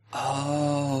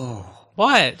Oh.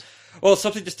 What? Well,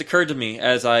 something just occurred to me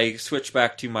as I switched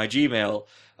back to my Gmail.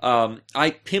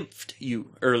 I pimped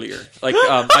you earlier. I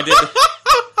did.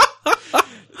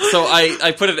 So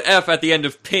I put an F at the end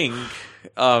of ping,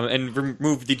 and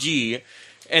removed the G.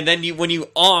 And then when you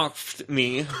offed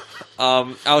me,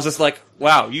 I was just like,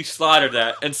 wow, you slaughtered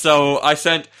that. And so I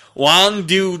sent Wang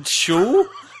Du Shu.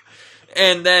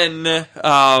 And then,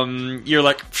 you're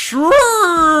like,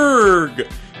 Shrug!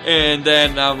 And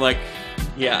then I'm like,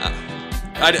 yeah.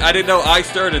 I didn't know I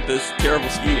started this terrible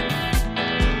scheme.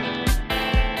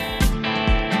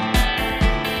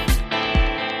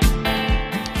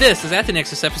 This is At the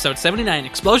Nexus, episode 79,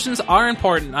 Explosions Are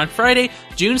Important, on Friday,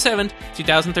 June 7th,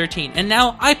 2013. And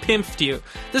now, I pimped you.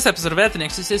 This episode of At the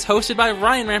Nexus is hosted by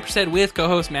Ryan Rampersad with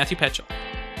co-host Matthew Petchel.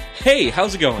 Hey,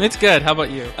 how's it going? It's good. How about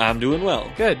you? I'm doing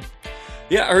well. Good.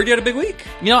 Yeah, I heard you had a big week.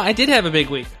 You know, I did have a big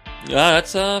week.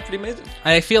 That's pretty amazing.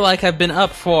 I feel like I've been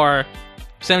up for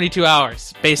 72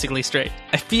 hours, basically straight.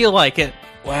 I feel like it.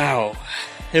 Wow.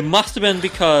 It must have been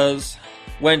because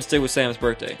Wednesday was Sam's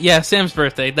birthday. Yeah, Sam's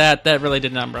birthday. That really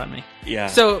did a number on me. Yeah.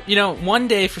 So, one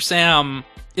day for Sam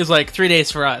is like 3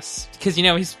 days for us. Because,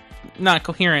 he's not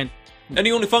coherent. And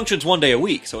he only functions 1 day a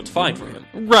week, so it's fine for him.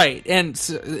 Right. And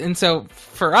so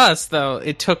for us, though,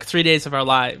 it took 3 days of our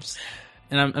lives.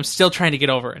 And I'm still trying to get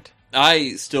over it.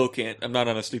 I still can't. I'm not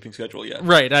on a sleeping schedule yet.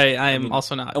 Right, I am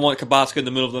also not. I want Kabaska in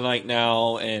the middle of the night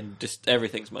now, and just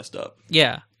everything's messed up.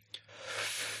 Yeah.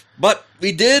 But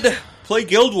we did play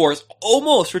Guild Wars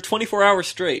almost for 24 hours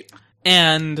straight.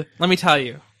 And let me tell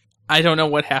you, I don't know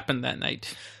what happened that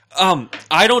night.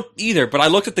 I don't either, but I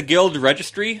looked at the guild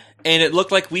registry, and it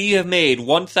looked like we have made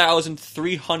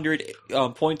 1,300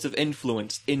 points of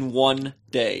influence in 1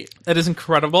 day. That is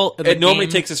incredible. It normally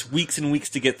takes us weeks and weeks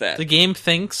to get that. The game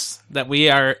thinks that we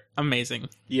are amazing.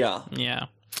 Yeah. Yeah.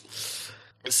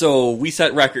 So, we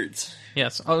set records.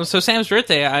 Yes. Oh, so Sam's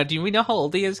birthday, do we know how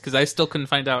old he is? Because I still couldn't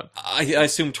find out. I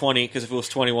assume 20, because if it was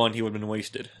 21, he would have been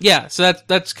wasted. Yeah, so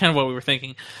that's kind of what we were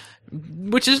thinking.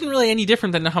 Which isn't really any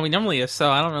different than how he normally is,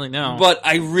 so I don't really know. But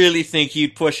I really think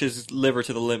he'd push his liver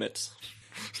to the limits.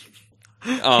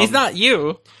 He's not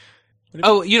you.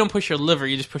 Oh, you don't push your liver,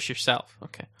 you just push yourself.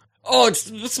 Okay. Oh,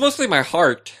 it's mostly my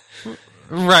heart.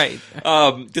 Right.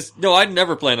 No, I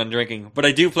never plan on drinking, but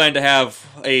I do plan to have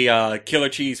a killer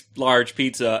cheese large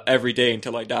pizza every day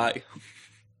until I die.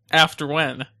 After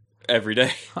when? Every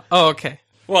day. Oh, okay.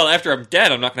 Well, after I'm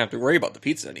dead, I'm not going to have to worry about the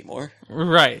pizza anymore.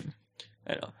 Right.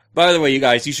 I know. By the way, you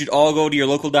guys, you should all go to your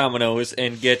local Domino's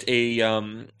and get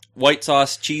a white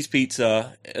sauce cheese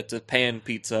pizza. It's a pan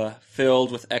pizza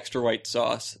filled with extra white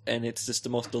sauce, and it's just the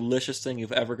most delicious thing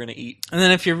you're ever going to eat. And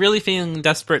then if you're really feeling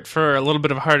desperate for a little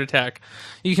bit of a heart attack,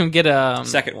 you can get a...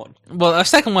 Second one. Well, a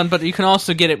second one, but you can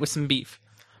also get it with some beef.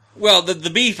 Well, the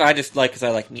beef I just like because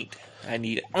I like meat. I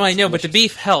need it. Oh, I know, but the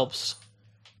beef helps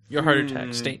your heart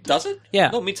attack state. Does it? Yeah.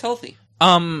 No, meat's healthy.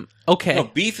 Okay. No,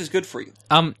 beef is good for you.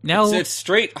 Now... It's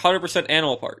straight 100%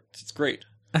 animal parts. It's great.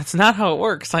 That's not how it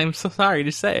works. I'm so sorry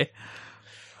to say.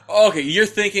 Okay, you're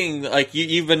thinking, like,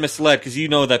 you've been misled because you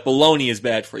know that bologna is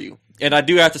bad for you. And I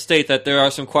do have to state that there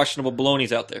are some questionable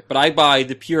bolognas out there. But I buy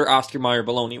the pure Oscar Mayer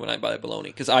bologna when I buy bologna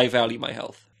because I value my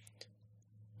health.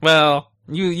 Well,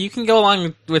 you can go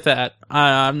along with that.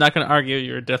 I'm not going to argue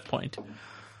your death point.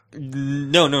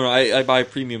 No. I buy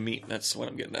premium meat. That's what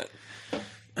I'm getting at.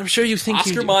 I'm sure you think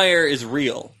Oscar Mayer is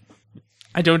real.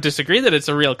 I don't disagree that it's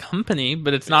a real company,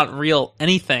 but it's not real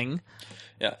anything.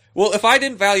 Yeah. Well, if I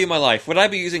didn't value my life, would I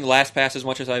be using LastPass as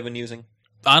much as I've been using?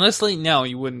 Honestly, no,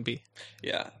 you wouldn't be.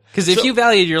 Yeah. Because if you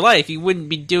valued your life, you wouldn't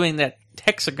be doing that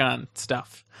hexagon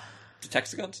stuff. The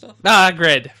Texagon stuff?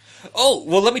 Grid. Oh,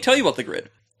 well, let me tell you about the grid.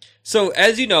 So,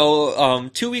 as you know,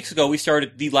 2 weeks ago we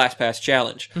started the LastPass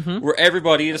Challenge, where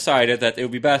everybody decided that it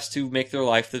would be best to make their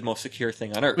life the most secure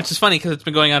thing on Earth. Which is funny because it's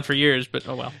been going on for years, but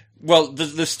oh well. Well,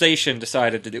 the station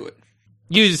decided to do it.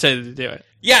 You decided to do it.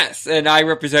 Yes, and I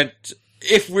represent...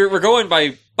 If we're going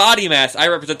by body mass, I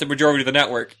represent the majority of the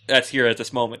network that's here at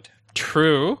this moment.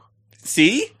 True.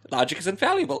 See? Logic is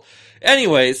infallible.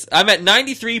 Anyways, I'm at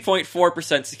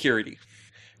 93.4% security,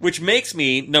 which makes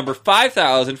me number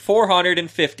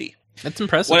 5,450. That's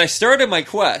impressive. When I started my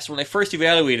quest, when I first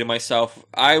evaluated myself,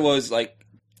 I was like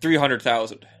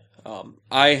 300,000.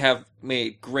 I have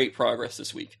made great progress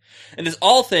this week. And it's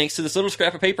all thanks to this little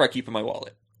scrap of paper I keep in my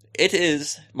wallet. It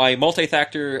is my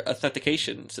multi-factor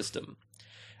authentication system.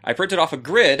 I printed off a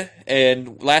grid,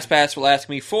 and LastPass will ask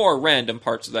me for random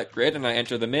parts of that grid, and I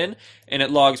enter them in, and it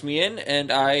logs me in,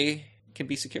 and I can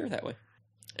be secure that way.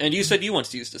 And you said you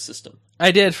once used the system.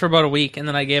 I did for about a week, and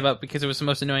then I gave up because it was the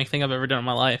most annoying thing I've ever done in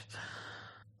my life.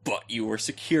 but you were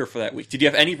secure for that week. Did you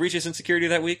have any breaches in security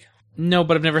that week? No,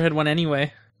 but I've never had one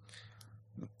anyway.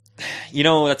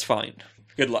 That's fine.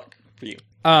 Good luck for you.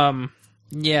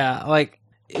 Yeah, like,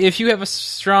 if you have a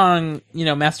strong,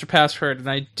 master password, and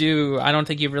I don't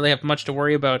think you really have much to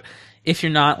worry about if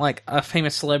you're not, like, a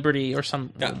famous celebrity or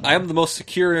some... Yeah, I am the most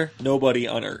secure nobody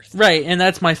on Earth. Right, and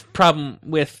that's my problem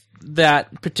with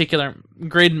that particular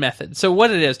grid method. So what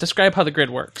it is, describe how the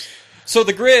grid works. So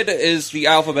the grid is the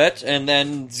alphabet, and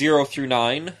then 0 through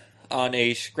 9 on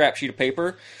a scrap sheet of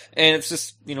paper, and it's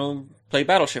just, play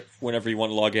Battleship whenever you want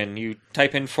to log in. You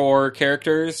type in 4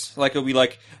 characters, like it'll be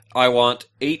like, I want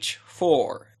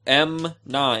H4,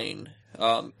 M9,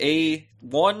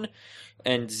 A1,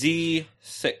 and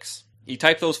Z6. You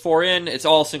type those 4 in, it's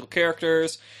all single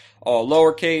characters, all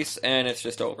lowercase, and it's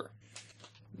just over.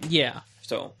 Yeah.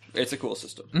 So, it's a cool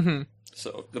system. Mm-hmm.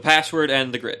 So, the password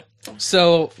and the grid.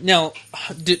 So, now,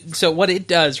 so what it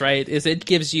does, right, is it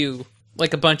gives you,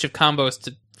 like, a bunch of combos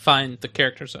to find the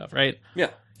characters of, right? Yeah.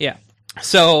 Yeah.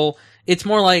 So, it's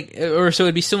more like, or so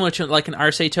it'd be similar to, like, an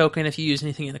RSA token if you use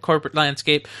anything in the corporate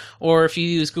landscape, or if you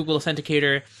use Google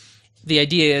Authenticator, the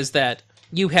idea is that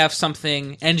you have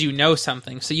something and you know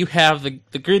something. So you have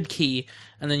the grid key,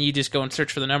 and then you just go and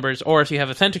search for the numbers. Or if you have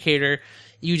Authenticator,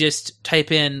 you just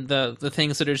type in the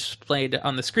things that are displayed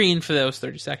on the screen for those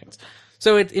 30 seconds.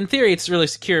 So in theory, it's really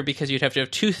secure because you'd have to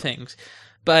have 2 things.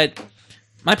 But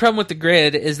my problem with the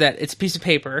grid is that it's a piece of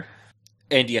paper.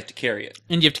 And you have to carry it.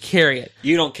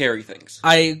 You don't carry things.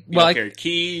 You don't carry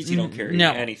keys, you don't carry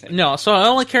anything. No, so I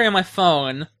only carry my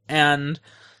phone, and...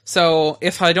 So,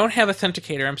 if I don't have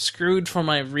Authenticator, I'm screwed for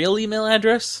my real email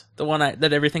address, the one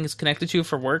that everything is connected to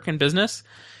for work and business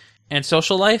and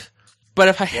social life. But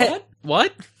if I had...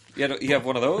 What? You have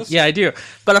one of those? Yeah, I do.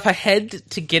 But if I had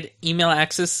to get email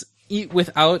access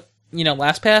without,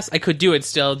 LastPass, I could do it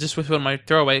still, just with one of my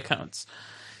throwaway accounts.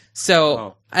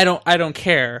 So, I don't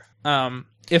care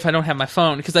if I don't have my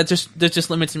phone, because that just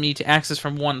limits me to access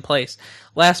from one place.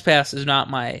 LastPass is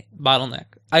not my bottleneck.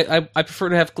 I prefer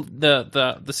to have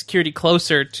the security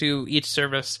closer to each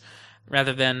service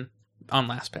rather than on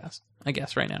LastPass, I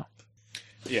guess, right now.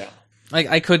 Yeah.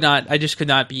 I just could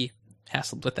not be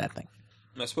hassled with that thing.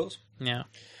 I suppose. Yeah.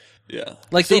 Yeah.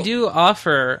 Like, they do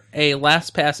offer a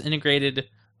LastPass integrated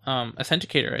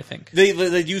authenticator, I think. They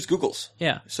use Google's.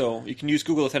 Yeah. So you can use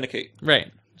Google Authenticate. Right.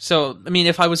 So, I mean,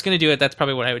 if I was going to do it, that's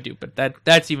probably what I would do, but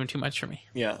that's even too much for me.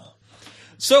 Yeah.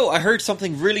 So, I heard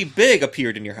something really big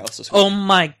appeared in your house this week. Oh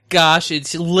my gosh,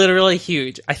 it's literally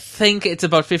huge. I think it's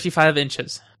about 55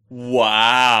 inches.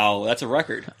 Wow, that's a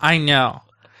record. I know.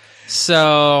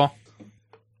 So,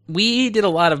 we did a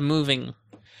lot of moving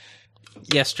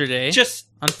yesterday. Just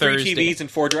on Thursday. 3 TVs and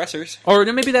 4 dressers. Or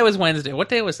maybe that was Wednesday. What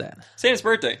day was that? Sam's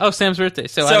birthday. Oh, Sam's birthday.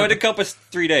 So it encompassed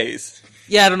 3 days.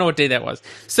 Yeah, I don't know what day that was.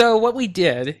 So what we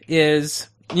did is,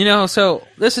 so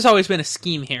this has always been a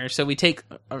scheme here. So we take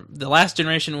the last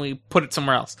generation and we put it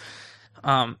somewhere else.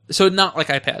 So not like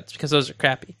iPads, because those are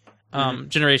crappy.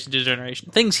 Generation to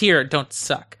generation. Things here don't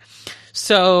suck.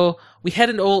 So we had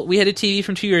a TV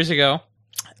from 2 years ago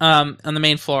on the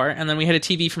main floor, and then we had a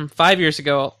TV from 5 years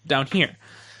ago down here.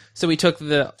 So we took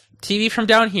the TV from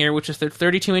down here, which is the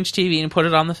 32-inch TV, and put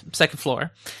it on the second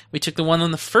floor. We took the one on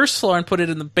the first floor and put it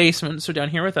in the basement, so down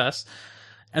here with us.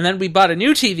 And then we bought a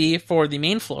new TV for the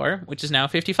main floor, which is now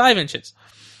 55 inches.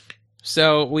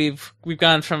 So we've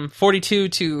gone from 42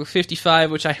 to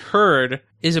 55, which I heard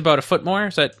is about a foot more.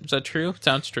 Is that true?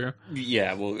 Sounds true.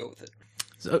 Yeah, we'll go with it.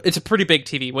 So it's a pretty big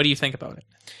TV. What do you think about it?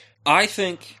 I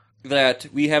think that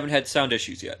we haven't had sound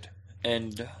issues yet.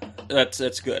 And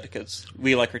that's good, because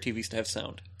we like our TVs to have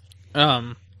sound.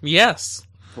 Yes.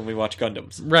 When we watch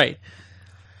Gundams. Right.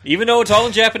 Even though it's all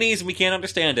in Japanese and we can't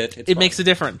understand it, it makes a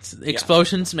difference.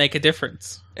 Explosions make a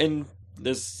difference. And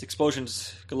there's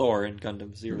explosions galore in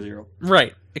Gundam 00.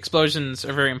 Right. Explosions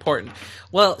are very important.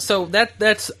 Well, so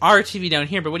that's our TV down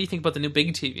here, but what do you think about the new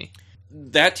big TV?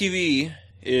 That TV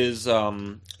is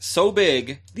so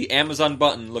big, the Amazon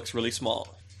button looks really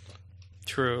small.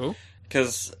 True.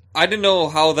 Because I didn't know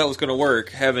how that was going to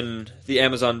work, having the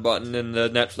Amazon button and the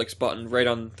Netflix button right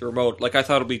on the remote. Like, I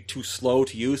thought it would be too slow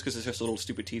to use because it's just a little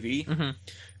stupid TV. Mm-hmm.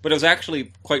 But it was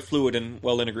actually quite fluid and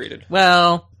well integrated.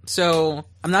 Well, so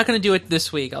I'm not going to do it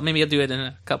this week. Maybe I'll do it in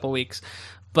a couple weeks.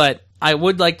 But I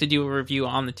would like to do a review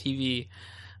on the TV.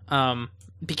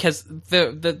 Because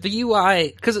the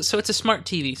UI... So it's a smart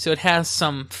TV, so it has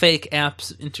some fake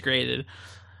apps integrated.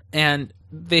 And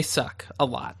they suck a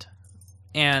lot.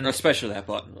 And especially that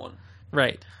button one.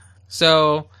 Right.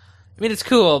 So, I mean, it's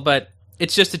cool, but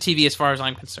it's just a TV as far as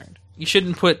I'm concerned. You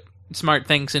shouldn't put smart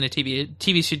things in a TV. A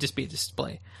TV should just be a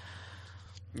display.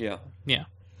 Yeah. Yeah.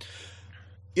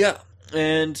 Yeah,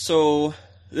 and so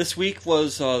this week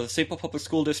was the St. Paul Public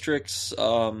School District's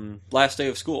last day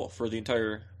of school for the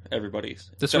entire everybody's.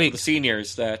 This except week. for the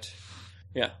seniors that,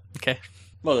 Okay.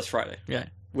 well, this Friday, Yeah.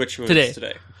 which was Today.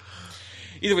 today.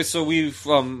 Either way, so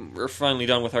we're finally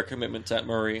done with our commitments at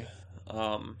Murray.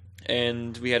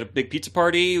 And we had a big pizza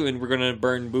party, and we're going to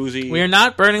burn Boozy. We are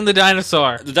not burning the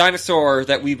dinosaur. The dinosaur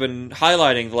that we've been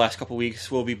highlighting the last couple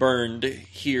weeks will be burned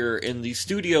here in the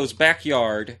studio's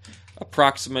backyard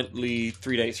approximately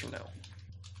 3 days from now.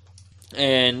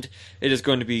 And it is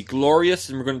going to be glorious,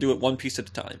 and we're going to do it one piece at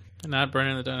a time. Not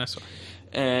burning the dinosaur.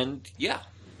 And, yeah.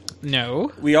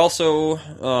 No. We also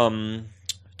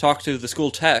talked to the school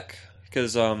tech,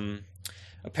 because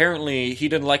apparently he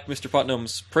didn't like Mr.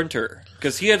 Putnam's printer.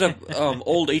 Because he had an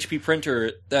old HP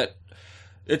printer that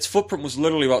its footprint was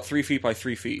literally about 3 feet by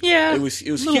 3 feet. Yeah, it was a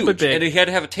little huge, bit big. and he had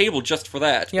to have a table just for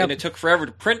that. Yep. And it took forever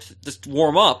to print, just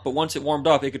warm up. But once it warmed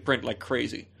up, it could print like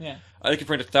crazy. Yeah. I could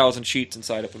print 1,000 sheets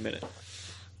inside of a minute.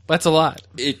 That's a lot.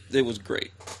 It was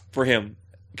great for him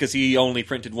because he only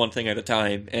printed one thing at a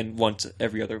time and once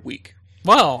every other week.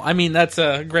 Well, I mean, that's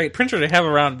a great printer to have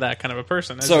around that kind of a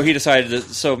person. So he decided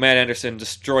so Matt Anderson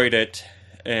destroyed it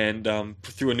and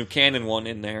threw a new Canon one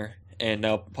in there, and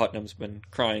now Putnam's been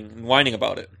crying and whining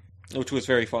about it, which was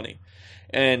very funny.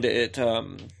 And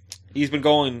he's been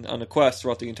going on a quest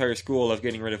throughout the entire school of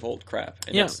getting rid of old crap,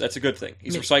 and Yeah. that's a good thing.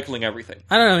 He's recycling everything.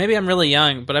 I don't know, maybe I'm really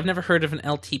young, but I've never heard of an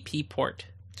LTP port.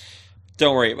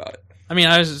 Don't worry about it. I mean,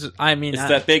 It's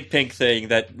that big pink thing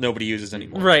that nobody uses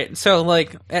anymore. Right. So,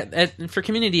 like, for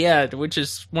community ed, which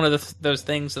is one of those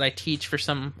things that I teach for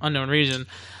some unknown reason,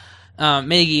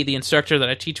 Maggie, the instructor that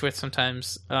I teach with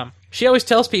sometimes, she always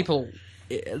tells people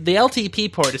the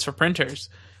LTP port is for printers,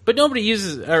 but nobody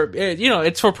uses, or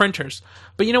it's for printers.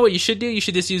 But you know what you should do? You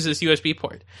should just use this USB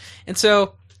port. And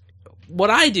so, what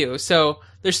I do, so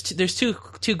there's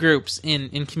two groups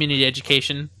in community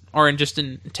education, or in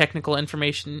technical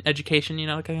information education,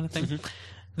 that kind of thing. Mm-hmm.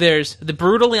 There's the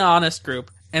brutally honest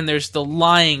group, and there's the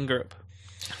lying group.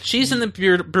 She's in the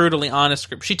brutally honest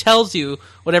group. She tells you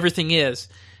what everything is,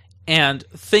 and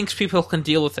thinks people can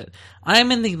deal with it.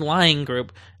 I'm in the lying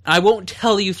group. I won't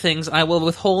tell you things. I will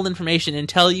withhold information and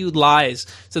tell you lies,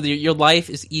 so that your life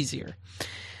is easier.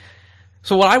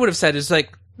 So what I would have said is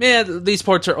like, man, these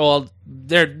ports are old.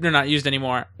 They're not used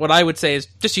anymore. What I would say is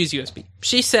just use USB.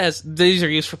 She says these are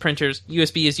used for printers.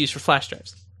 USB is used for flash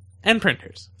drives and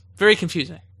printers. Very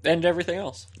confusing. And everything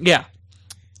else. Yeah.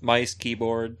 Mice,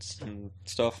 keyboards, and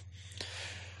stuff.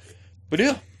 But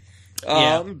yeah.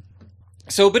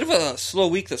 So a bit of a slow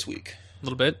week this week. A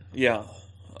little bit. Yeah.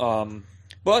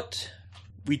 But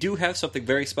we do have something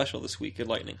very special this week at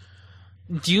Lightning.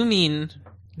 Do you mean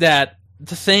that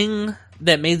the thing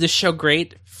that made this show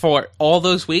great for all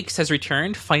those weeks has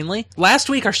returned, finally? Last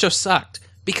week our show sucked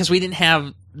because we didn't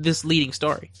have this leading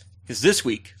story. Because this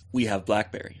week we have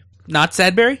Blackberry. Not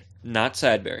Sadberry? Not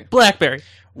Sadberry. Blackberry.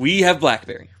 We have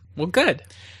Blackberry. Well, good.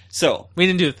 So we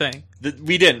didn't do the thing.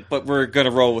 We didn't, but we're going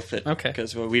to roll with it. Okay.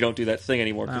 Because we don't do that thing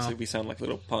anymore because Oh. we sound like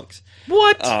little punks.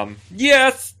 What?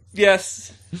 Yes.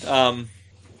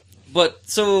 But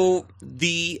so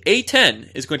the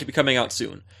A10 is going to be coming out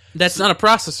soon. That's not a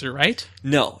processor, right?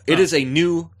 No, it is a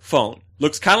new phone.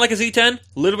 Looks kind of like a Z10,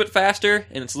 a little bit faster,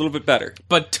 and it's a little bit better.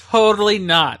 But totally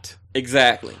not.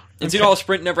 Exactly. And Okay. you know,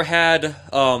 Sprint never had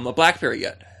a BlackBerry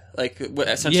yet. Like,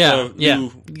 since the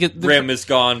new RIM is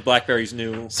gone, BlackBerry's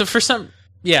new. So for some...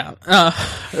 Yeah.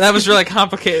 That was really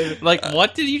complicated. Like,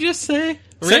 what did you just say?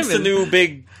 Since the Rim- new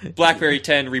big BlackBerry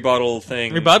 10 rebuttal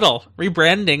thing. Rebuttal.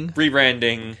 Rebranding.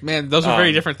 Rebranding. Man, those are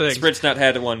very different things. Sprint's not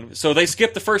had one. So they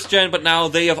skipped the first gen, but now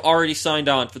they have already signed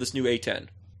on for this new A10.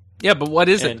 Yeah, but what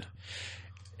is And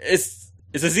it?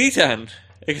 it's a Z10,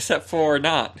 except for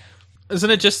not. Isn't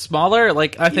it just smaller?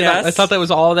 Like, I Yes. thought that was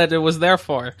all that it was there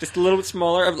for. Just a little bit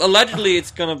smaller. Allegedly,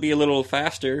 it's going to be a little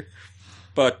faster.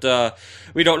 But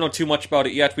we don't know too much about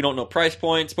it yet. We don't know price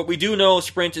points. But we do know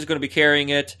Sprint is going to be carrying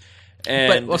it.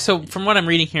 And So from what I'm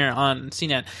reading here on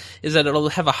CNET, is that it'll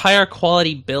have a higher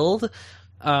quality build,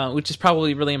 which is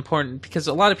probably really important because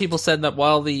a lot of people said that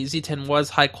while the Z10 was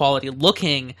high quality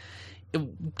looking,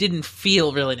 it didn't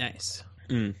feel really nice.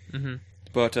 Mm-hmm.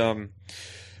 But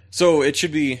so it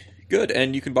should be good,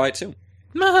 and you can buy it soon.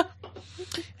 Have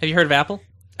you heard of Apple?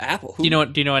 Apple. Do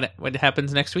you know what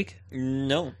happens next week?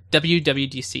 No.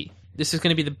 WWDC. This is going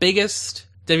to be the biggest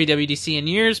WWDC in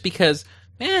years because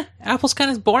Apple's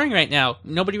kind of boring right now.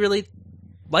 Nobody really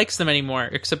likes them anymore,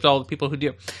 except all the people who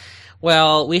do.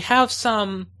 Well, we have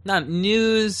some, not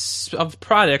news of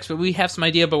products, but we have some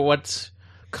idea about what's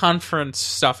conference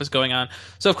stuff is going on.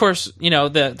 So, of course,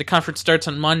 the conference starts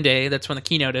on Monday. That's when the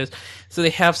keynote is. So they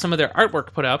have some of their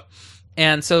artwork put up.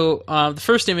 And so the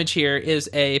first image here is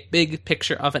a big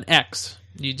picture of an X.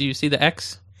 Do you see the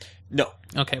X? No.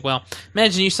 Okay, well,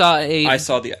 imagine you saw I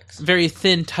saw the X. Very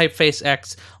thin typeface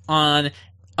X on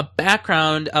a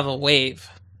background of a wave.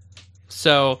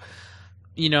 So,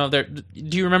 do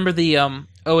you remember the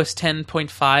OS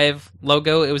 10.5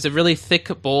 logo? It was a really thick,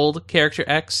 bold character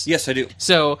X. Yes, I do.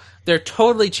 So they're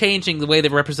totally changing the way they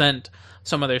represent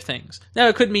some other things. Now,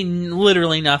 it could mean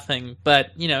literally nothing,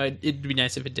 but, it'd be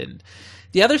nice if it didn't.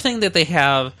 The other thing that they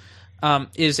have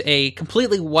is a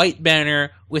completely white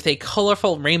banner with a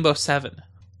colorful Rainbow 7.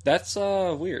 That's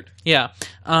weird. Yeah.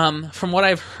 From what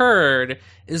I've heard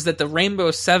is that the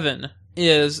Rainbow 7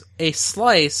 is a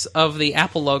slice of the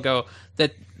Apple logo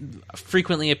that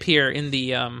frequently appear in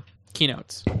the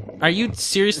keynotes. Are you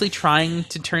seriously trying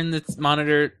to turn the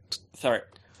monitor? Sorry.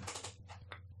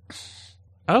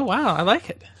 Oh, wow. I like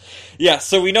it. Yeah,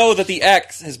 so we know that the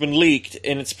X has been leaked,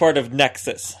 and it's part of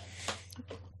Nexus.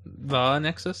 The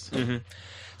Nexus? Mm-hmm.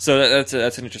 So that's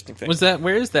an interesting thing.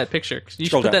 Where is that picture? You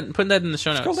should put that in the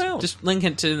show notes. Scroll down. Just link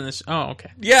it to this. Oh,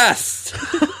 okay. Yes!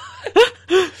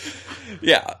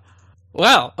 Yeah.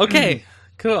 Wow. Okay.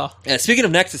 Cool. Yeah, speaking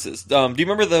of Nexuses, do you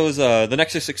remember those the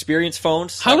Nexus Experience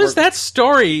phones? How is that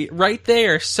story right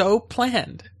there so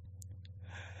planned?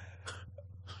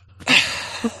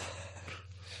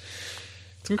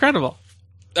 It's incredible.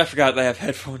 I forgot I have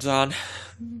headphones on.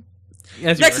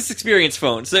 Yes, Nexus Experience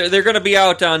phones. They're going to be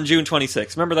out on June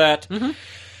 26th. Remember that? Mm-hmm.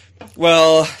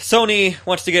 Well, Sony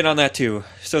wants to get on that too.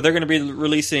 So they're going to be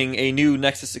releasing a new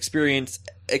Nexus Experience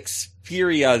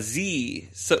Xperia Z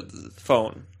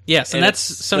phone. Yes, and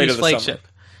that's Sony's flagship.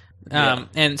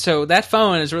 And so that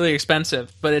phone is really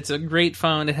expensive, but it's a great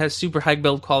phone. It has super high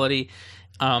build quality.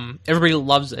 Everybody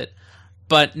loves it,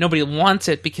 but nobody wants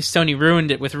it because Sony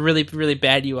ruined it with really, really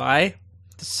bad UI.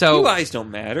 So UIs don't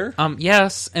matter.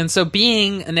 Yes, and so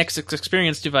being a Nexus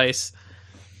Experience device,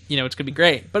 it's going to be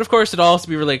great. But of course, it'll also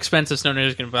be really expensive, so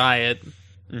nobody's going to buy it.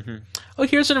 Mm-hmm. Oh,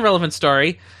 here's an irrelevant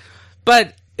story,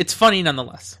 but it's funny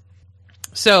nonetheless.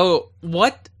 So,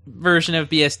 what version of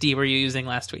BSD were you using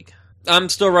last week? I'm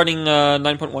still running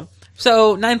 9.1.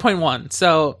 So, 9.1.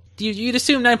 So, you'd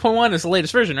assume 9.1 is the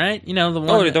latest version, right? The one.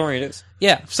 Oh, don't worry, it is.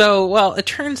 Yeah. So, well, it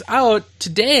turns out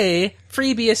today,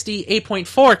 FreeBSD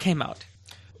 8.4 came out.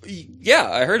 Yeah,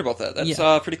 I heard about that.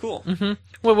 That's pretty cool. Mm-hmm.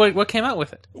 What came out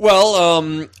with it? Well,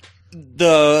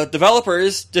 the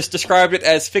developers just described it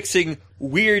as fixing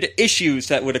weird issues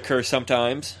that would occur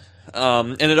sometimes.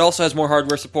 And it also has more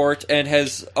hardware support and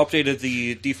has updated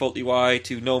the default UI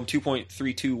to GNOME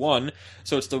 2.321,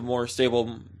 so it's the more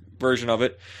stable version of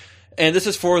it. And this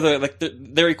is for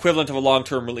their equivalent of a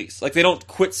long-term release. Like, they don't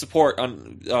quit support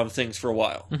on things for a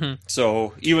while. Mm-hmm.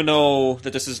 So even though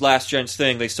that this is last gen's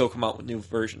thing, they still come out with new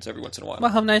versions every once in a while.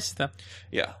 Well, how nice is that?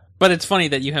 Yeah. But it's funny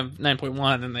that you have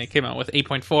 9.1 and they came out with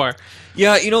 8.4.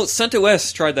 Yeah,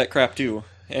 CentOS tried that crap too.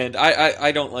 And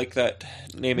I don't like that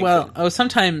naming thing. I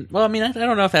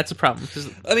don't know if that's a problem.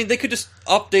 They could just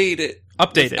update it.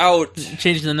 Without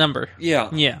changing the number. Yeah.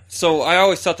 Yeah. So I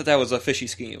always thought that was a fishy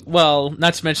scheme. Well,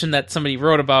 not to mention that somebody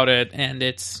wrote about it and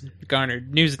it's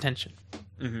garnered news attention.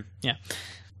 Mm-hmm. Yeah.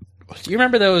 Do you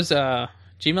remember those Gmail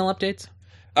updates?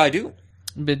 I do.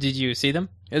 But did you see them?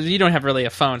 You don't have really a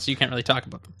phone, so you can't really talk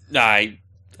about them. I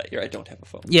don't have a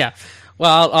phone. Yeah.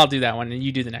 Well, I'll do that one, and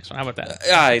you do the next one. How about that?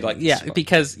 I like this. Yeah,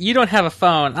 because you don't have a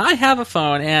phone. I have a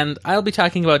phone, and I'll be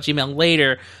talking about Gmail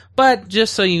later. But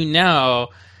just so you know,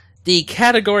 the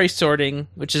category sorting,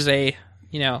 which is a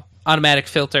automatic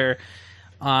filter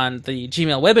on the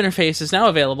Gmail web interface, is now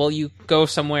available. You go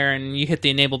somewhere and you hit the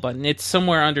enable button. It's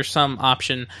somewhere under some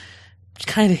option. It's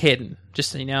kind of hidden, just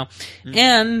so you know. Mm-hmm.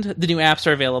 And the new apps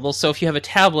are available. So if you have a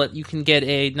tablet, you can get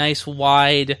a nice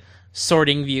wide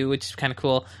sorting view, which is kind of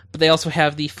cool. But they also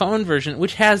have the phone version,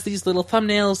 which has these little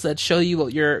thumbnails that show you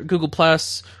what your Google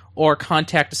Plus or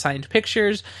contact assigned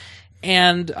pictures.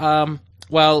 And all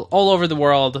over the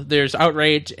world, there's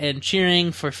outrage and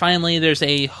cheering for finally there's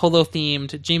a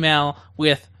holo-themed Gmail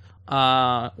with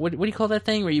what do you call that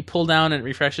thing where you pull down and it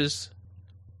refreshes?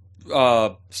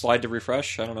 Slide to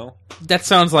refresh. I don't know. That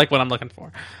sounds like what I'm looking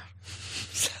for.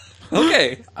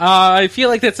 Okay. I feel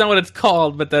like that's not what it's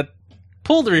called, but that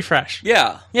pull to refresh.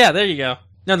 Yeah. Yeah, there you go.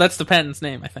 No, that's the patent's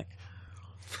name, I think.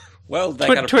 Well,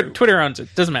 that Twitter owns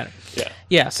it. Doesn't matter. Yeah.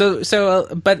 Yeah.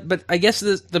 But I guess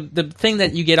the thing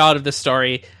that you get out of this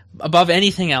story, above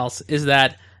anything else, is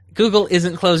that Google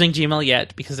isn't closing Gmail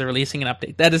yet because they're releasing an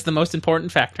update. That is the most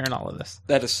important factor in all of this.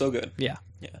 That is so good. Yeah.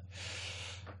 Yeah.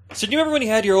 So do you remember when you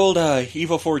had your old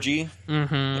Evo 4G?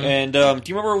 Mm-hmm. And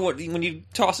do you remember when you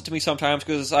toss it to me sometimes,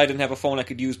 because I didn't have a phone I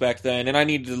could use back then, and I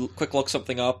needed to quick look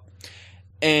something up?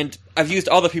 And I've used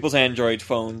other people's Android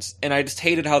phones, and I just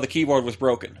hated how the keyboard was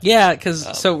broken. Yeah,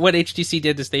 because so what HTC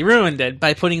did is they ruined it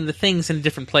by putting the things in a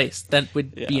different place that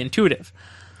would be intuitive.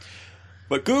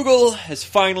 But Google has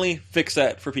finally fixed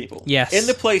that for people. Yes. In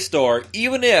the Play Store,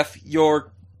 even if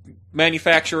your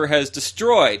manufacturer has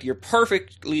destroyed your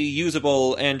perfectly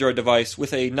usable Android device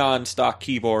with a non-stock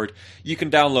keyboard, you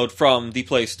can download from the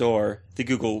Play Store the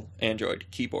Google Android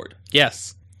keyboard.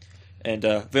 Yes. And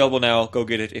available now. Go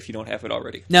get it if you don't have it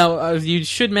already. Now, you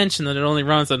should mention that it only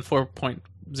runs on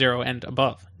 4.0 and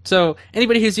above. So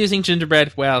anybody who's using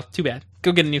Gingerbread, well, too bad.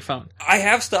 Go get a new phone. I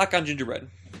have stock on Gingerbread.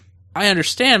 I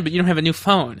understand, but you don't have a new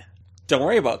phone. Don't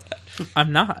worry about that.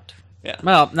 I'm not. Yeah.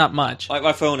 Well, not much.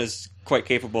 My phone is quite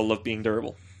capable of being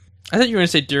durable. I thought you were going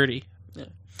to say dirty. Yeah.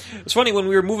 It's funny, when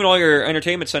we were moving all your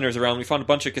entertainment centers around, we found a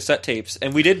bunch of cassette tapes,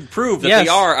 and we did prove that they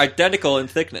are identical in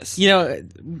thickness. You know,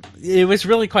 it was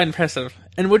really quite impressive.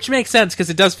 And which makes sense, because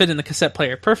it does fit in the cassette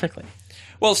player perfectly.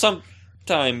 Well,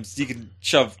 sometimes you can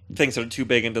shove things that are too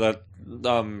big into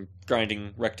that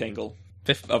grinding rectangle.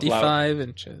 55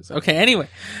 inches. Okay, anyway.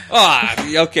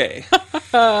 Okay.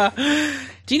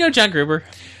 Do you know John Gruber?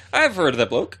 I've heard of that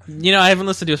bloke. You know, I haven't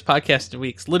listened to his podcast in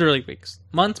weeks. Literally weeks.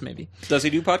 Months, maybe. Does he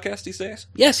do podcasts these days?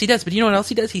 Yes, he does. But you know what else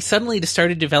he does? He suddenly just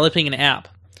started developing an app.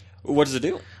 What does it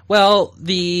do? Well,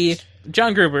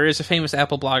 John Gruber is a famous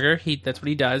Apple blogger. That's what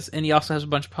he does. And he also has a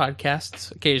bunch of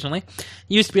podcasts occasionally.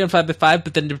 He used to be on 5by5,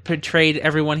 but then betrayed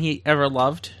everyone he ever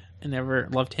loved and ever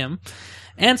loved him.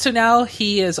 And so now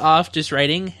he is off just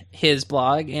writing his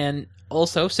blog. And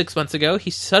also, 6 months ago, he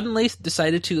suddenly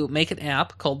decided to make an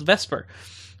app called Vesper.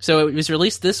 So it was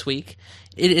released this week.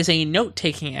 It is a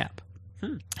note-taking app.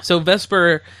 So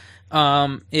Vesper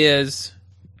is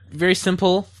very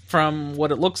simple from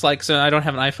what it looks like. So I don't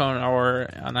have an iPhone or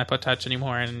an iPod Touch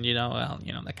anymore, and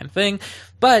that kind of thing.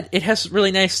 But it has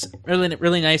really nice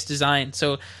design.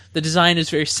 So the design is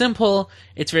very simple.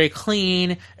 It's very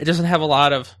clean. It doesn't have a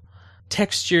lot of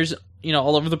textures,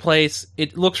 all over the place.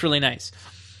 It looks really nice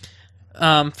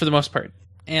for the most part.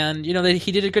 And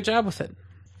he did a good job with it.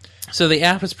 So the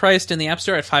app is priced in the App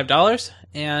Store at $5,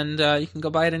 and you can go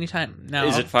buy it anytime. Now,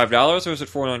 is it $5 or is it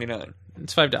 $4.99?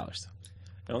 It's $5.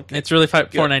 Okay. It's really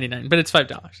 $4.99, but it's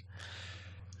 $5.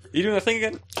 You doing that thing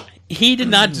again? He did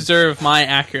not deserve my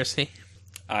accuracy.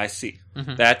 I see.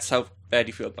 Mm-hmm. That's how bad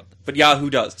you feel about it. But Yahoo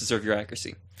does deserve your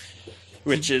accuracy,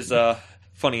 which is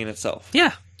funny in itself.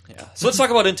 Yeah. So let's talk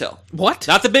about Intel. What?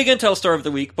 Not the big Intel story of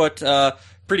the week, but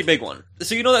pretty big one.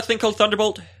 So you know that thing called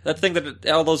Thunderbolt? That thing that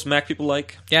all those Mac people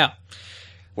like? Yeah.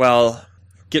 Well,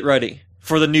 get ready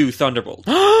for the new Thunderbolt.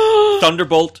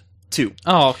 Thunderbolt 2.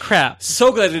 Oh, crap.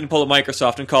 So glad I didn't pull a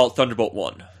Microsoft and call it Thunderbolt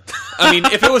 1. I mean,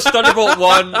 if it was Thunderbolt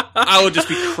 1, I would just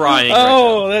be crying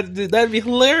right now. That'd be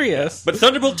hilarious. But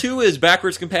Thunderbolt 2 is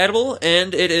backwards compatible,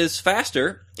 and it is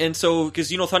faster. And so, because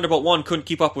Thunderbolt 1 couldn't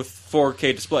keep up with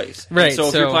 4K displays. Right. And so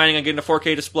if you're planning on getting a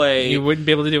 4K display, you wouldn't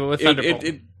be able to do it with Thunderbolt.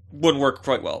 It wouldn't work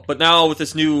quite well. But now with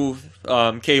this new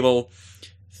cable,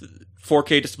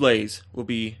 4K displays will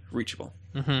be reachable.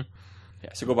 Mm-hmm. Yeah,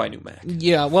 so go buy a new Mac.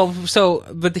 Yeah, well,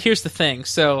 but here's the thing.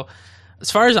 So, as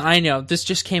far as I know, this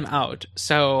just came out.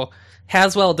 So,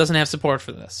 Haswell doesn't have support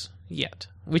for this yet,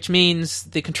 which means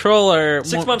the controller...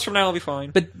 6 months from now will be fine.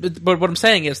 But what I'm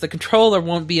saying is the controller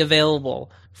won't be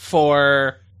available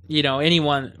for,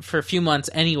 anyone for a few months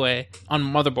anyway on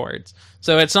motherboards.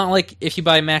 So it's not like if you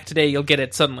buy a Mac today, you'll get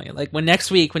it suddenly. Like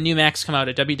next week, when new Macs come out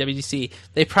at WWDC,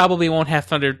 they probably won't have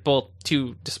Thunderbolt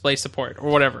 2 display support or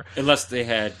whatever. Unless they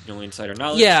had no insider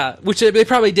knowledge. Yeah, which they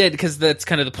probably did, because that's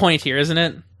kind of the point here, isn't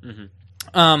it?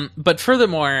 Mm-hmm. But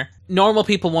furthermore, normal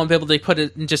people won't be able to put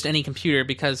it in just any computer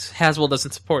because Haswell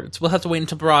doesn't support it. So we'll have to wait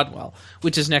until Broadwell,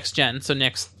 which is next gen, so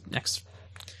next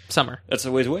summer. That's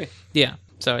a ways away. Yeah,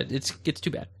 so it's too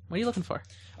bad. What are you looking for?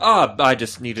 I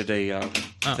just needed a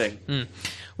thing. Mm.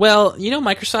 Well,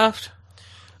 Microsoft?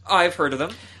 I've heard of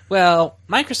them. Well,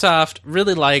 Microsoft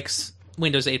really likes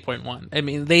Windows 8.1. I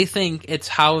mean, they think it's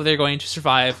how they're going to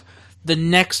survive the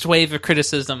next wave of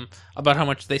criticism about how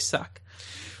much they suck.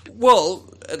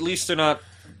 Well, at least they're not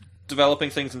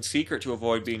developing things in secret to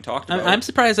avoid being talked about. I'm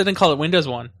surprised they didn't call it Windows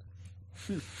 1.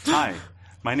 Hi,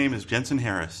 my name is Jensen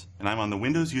Harris, and I'm on the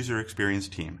Windows User Experience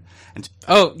team. And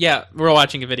oh, yeah, we're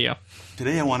watching a video.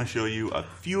 Today I want to show you a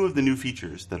few of the new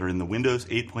features that are in the Windows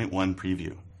 8.1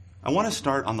 preview. I want to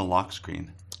start on the lock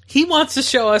screen. He wants to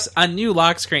show us a new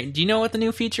lock screen. Do you know what the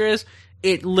new feature is?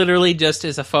 It literally just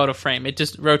is a photo frame. It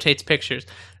just rotates pictures.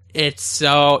 It's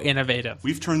so innovative.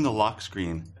 We've turned the lock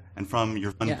screen and from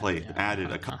your fun Yeah, plate yeah.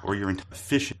 added or your entire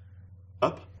fishing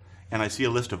up, and I see a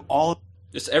list of all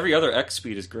Just every other X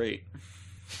speed is great.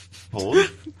 hold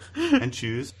and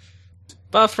choose pin to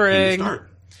Buffering. start.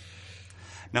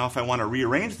 Now, if I want to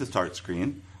rearrange the start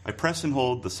screen, I press and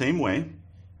hold the same way,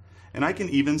 and I can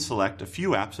even select a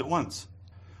few apps at once.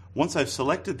 Once I've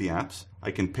selected the apps,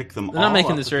 I can pick them They're all not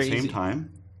making up this at the very same easy.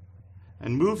 time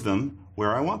and move them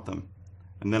where I want them.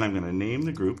 And then I'm going to name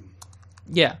the group,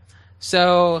 Yeah.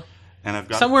 So and I've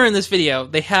got somewhere in this video,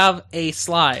 they have a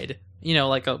slide,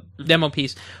 like a demo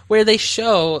piece, where they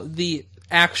show the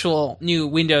actual new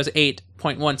Windows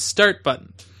 8.1 start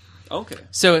button. Okay.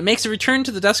 So it makes a return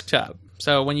to the desktop.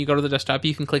 So when you go to the desktop,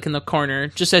 you can click in the corner,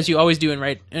 just as you always do in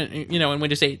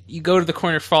Windows 8. You go to the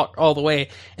corner all the way,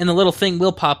 and the little thing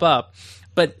will pop up.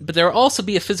 But there will also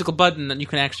be a physical button that you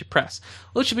can actually press,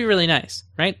 which should be really nice,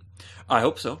 right? I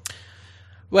hope so.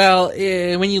 Well,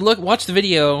 when you watch the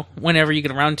video, whenever you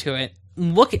get around to it,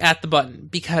 look at the button,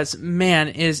 because, man,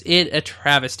 is it a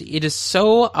travesty. It is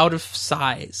so out of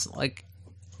size. Like,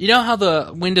 you know how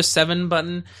the Windows 7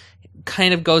 button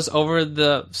kind of goes over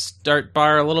the start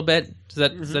bar a little bit?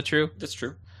 Is that true? That's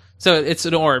true. So it's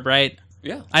an orb, right?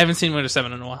 Yeah. I haven't seen Windows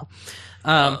 7 in a while.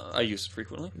 I use it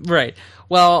frequently. Right.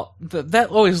 Well, that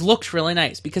always looked really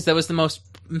nice because that was the most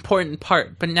important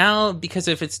part. But now, because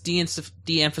of its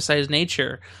de-emphasized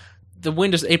nature, the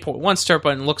Windows 8.1 start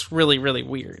button looks really, really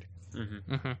weird.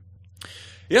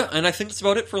 Yeah, and I think that's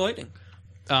about it for Lightning.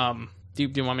 Do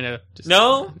you want me to? Just...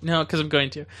 No? No, because I'm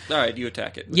going to. All right, you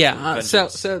attack it. with Yeah.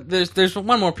 vengeance. So there's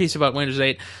one more piece about Windows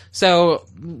 8. So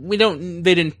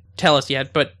they didn't tell us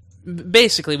yet, but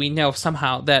basically we know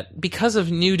somehow that because of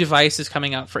new devices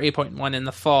coming out for 8.1 in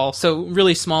the fall, so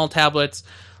really small tablets,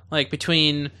 like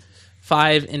between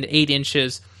 5 and 8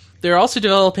 inches, they're also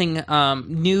developing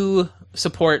new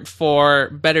support for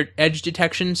better edge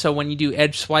detection. So when you do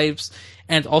edge swipes,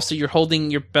 and also you're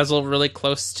holding your bezel really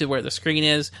close to where the screen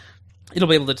is, it'll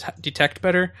be able to detect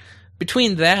better.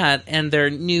 Between that and their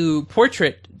new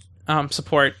portrait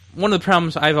support, one of the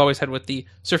problems I've always had with the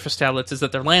Surface tablets is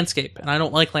that they're landscape, and I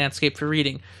don't like landscape for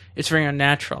reading. It's very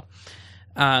unnatural.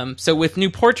 So with new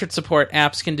portrait support,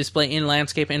 apps can display in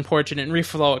landscape and portrait and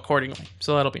reflow accordingly.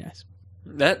 So that'll be nice.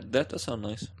 That does sound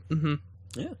nice. Mm-hmm.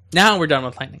 Yeah. Now we're done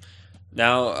with Lightning.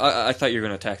 Now, I thought you were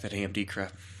going to attack that AMD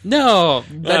crap. No,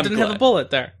 that I'm didn't have a glad. bullet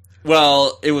there.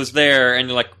 Well, it was there, and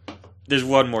you're like, there's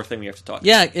one more thing we have to talk about.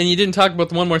 Yeah, and you didn't talk about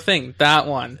the one more thing. That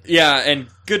one. Yeah, and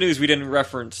good news, we didn't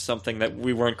reference something that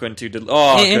we weren't going to...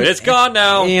 Oh, And- good. It's gone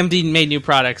now! AMD made new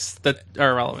products that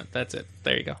are relevant. That's it.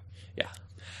 There you go. Yeah.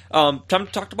 Time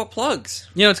to talk about plugs.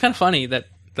 It's kind of funny that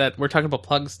we're talking about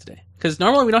plugs today. Because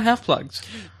normally we don't have plugs.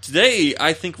 Today,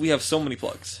 I think we have so many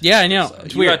plugs. Yeah, I know.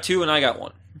 It's you weird. got 2 and I got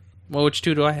 1. Well, which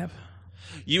two do I have?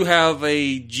 You have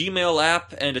a Gmail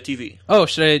app and a TV. Oh,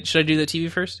 should I do the TV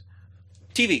first?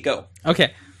 TV, go.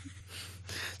 Okay.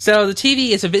 So the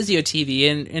TV is a Vizio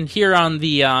TV, and here on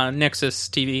the Nexus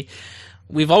TV,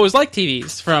 we've always liked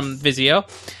TVs from Vizio,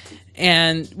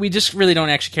 and we just really don't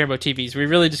actually care about TVs. We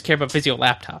really just care about Vizio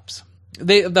laptops.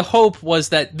 The hope was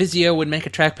that Vizio would make a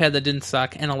trackpad that didn't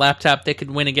suck and a laptop that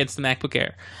could win against the MacBook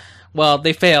Air. Well,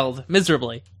 they failed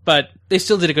miserably, but they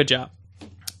still did a good job.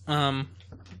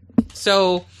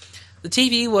 So the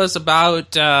TV was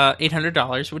about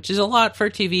 $800, which is a lot for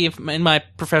a TV, in my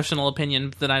professional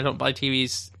opinion. That I don't buy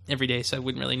TVs every day, so I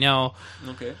wouldn't really know.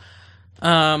 Okay.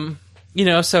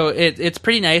 So it's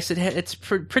pretty nice. It's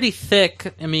pretty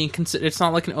thick. I mean, it's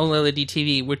not like an OLED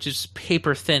TV, which is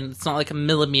paper thin. It's not like a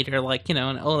millimeter, like an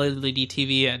OLED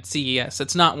TV at CES.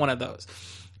 It's not one of those.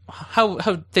 How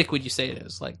thick would you say it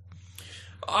is? Like,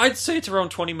 I'd say it's around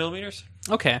 20 millimeters.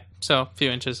 okay, so a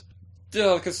few inches.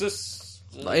 Yeah, because this...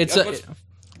 It's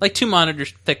like 2 monitor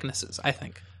thicknesses, I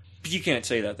think. You can't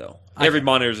say that, though. Every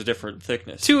monitor is a different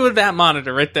thickness. 2 of that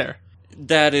monitor right there.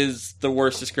 That is the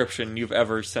worst description you've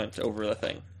ever sent over the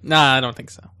thing. Nah, I don't think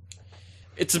so.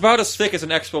 It's about as thick as an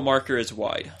Expo marker is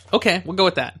wide. Okay, we'll go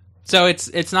with that. So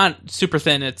it's not super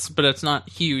thin, but it's not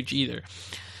huge either.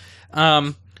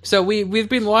 So we've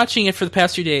been watching it for the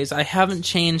past few days. I haven't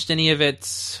changed any of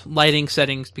its lighting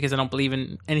settings because I don't believe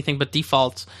in anything but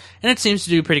defaults, and it seems to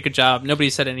do a pretty good job.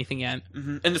 Nobody said anything yet.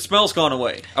 Mm-hmm. And the smell's gone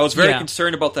away. I was very Yeah.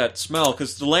 concerned about that smell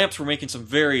because the lamps were making some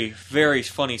very, very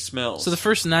funny smells. So the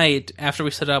first night after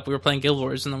we set up, we were playing Guild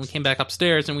Wars, and then we came back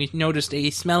upstairs and we noticed a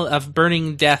smell of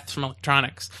burning death from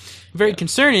electronics. Very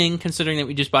concerning, considering that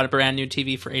we just bought a brand new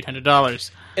TV for $800.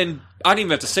 And I didn't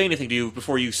even have to say anything to you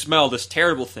before you smell this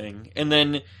terrible thing. And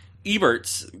then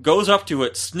Eberts goes up to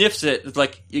it, sniffs it, it's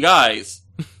like, you guys,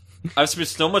 I've smelled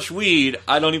so much weed,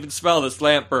 I don't even smell this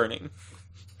lamp burning.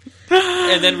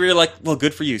 And then we were like, well,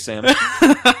 good for you, Sam.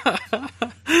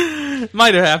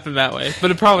 Might have happened that way,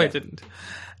 but it probably didn't.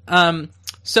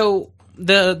 So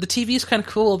the TV is kind of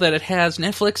cool that it has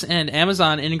Netflix and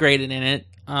Amazon integrated in it.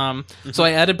 So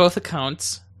I added both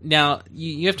accounts. Now,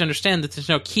 you have to understand that there's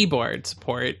no keyboard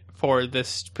support for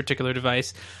this particular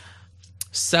device.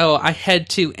 So I had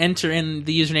to enter in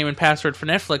the username and password for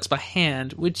Netflix by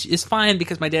hand, which is fine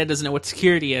because my dad doesn't know what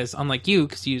security is, unlike you,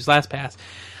 because you use LastPass.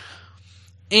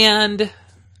 And,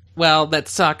 well, that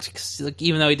sucked, 'cause, like,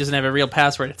 even though he doesn't have a real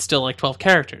password, it's still like 12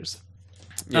 characters.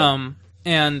 Yeah.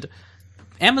 And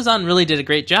Amazon really did a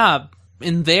great job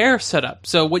in their setup.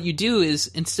 So what you do is,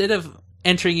 instead of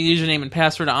entering a username and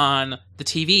password on the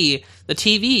TV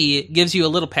gives you a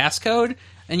little passcode,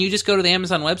 and you just go to the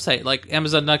Amazon website, like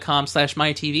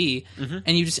amazon.com/mytv,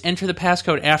 and you just enter the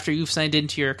passcode after you've signed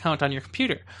into your account on your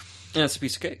computer. And it's a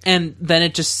piece of cake. And then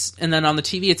then on the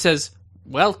TV it says,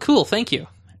 well, cool, thank you.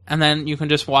 And then you can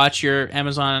just watch your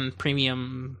Amazon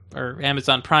Premium or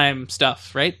Amazon Prime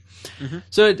stuff, right?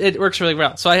 So it works really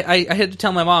well. So I had to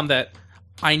tell my mom that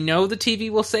I know the TV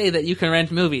will say that you can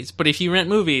rent movies, but if you rent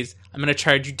movies, I'm going to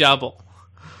charge you double.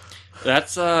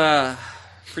 That's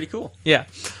pretty cool. Yeah.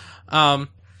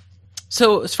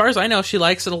 So as far as I know, she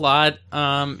likes it a lot.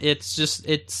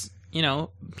 It's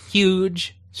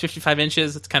huge. It's 55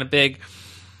 inches. It's kind of big.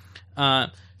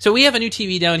 So we have a new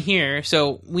TV down here.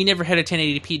 So we never had a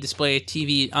 1080p display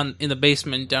TV in the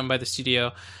basement down by the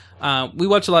studio. We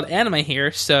watch a lot of anime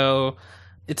here, so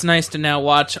it's nice to now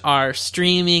watch our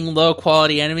streaming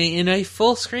low-quality anime in a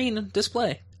full-screen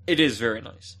display. It is very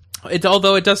nice.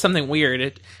 Although it does something weird.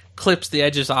 It clips the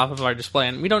edges off of our display,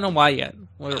 and we don't know why yet.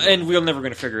 And we're never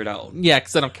going to figure it out. Yeah,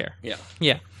 because I don't care. Yeah.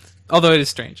 Yeah. Although it is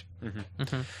strange.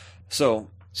 So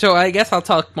I guess I'll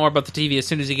talk more about the TV as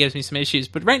soon as he gives me some issues,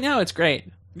 but right now it's great.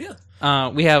 yeah.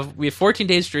 We have 14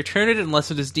 days to return it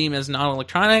unless it is deemed as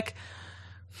non-electronic.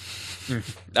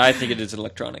 I think it is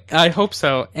electronic. I hope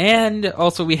so. And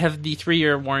also we have the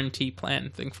 3-year warranty plan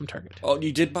thing from Target. Oh,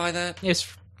 you did buy that?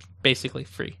 It's basically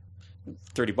free.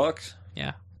 $30.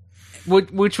 Yeah.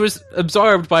 Which was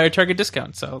absorbed by our Target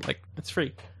discount, so, like, it's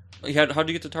free. How'd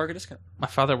you get the Target discount? My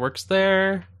father works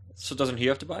there. So doesn't he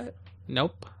have to buy it?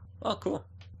 Nope. Oh, cool.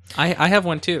 I have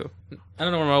one, too. I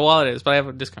don't know where my wallet is, but I have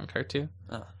a discount card, too.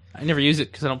 Oh. I never use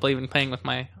it because I don't believe in paying with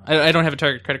my... I don't have a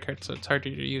Target credit card, so it's hard to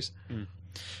use.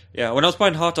 Yeah, when I was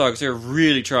buying hot dogs, they were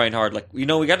really trying hard. Like, we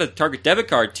got a Target debit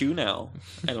card, too, now.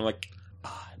 And I'm like,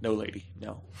 no, lady,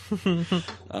 no.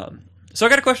 So I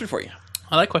got a question for you.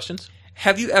 I like questions.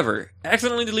 Have you ever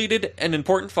accidentally deleted an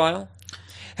important file?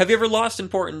 Have you ever lost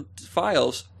important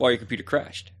files while your computer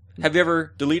crashed? Have you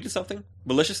ever deleted something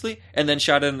maliciously and then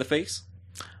shot it in the face?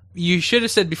 You should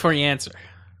have said before you answer.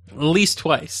 At least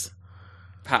twice.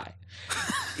 Hi.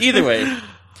 Either way,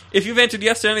 if you've answered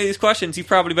yes to any of these questions, you've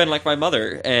probably been like my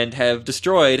mother and have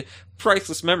destroyed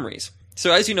priceless memories.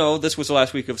 So as you know, this was the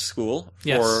last week of school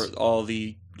for all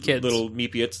the kids, little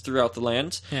meepiots throughout the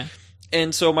land. Yeah.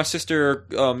 And so my sister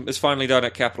is finally done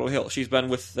at Capitol Hill. She's been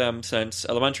with them since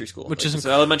elementary school. Which is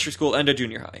elementary school and a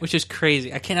junior high. Which is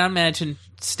crazy. I cannot imagine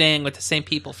staying with the same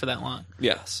people for that long.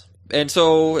 Yes. And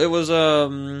so it was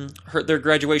their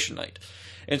graduation night.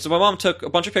 And so my mom took a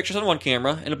bunch of pictures on one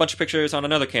camera and a bunch of pictures on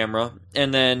another camera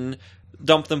and then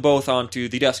dumped them both onto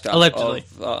the desktop Allegedly.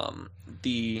 of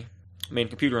the main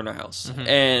computer in our house.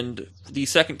 And the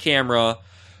second camera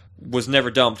was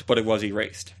never dumped, but it was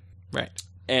erased. Right.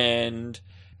 And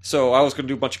so I was going to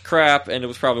do a bunch of crap, and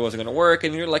it probably wasn't going to work.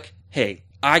 And you're like, hey,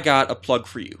 I got a plug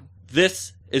for you.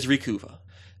 This is Rikuva.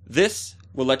 This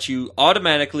will let you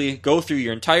automatically go through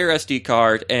your entire SD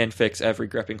card and fix every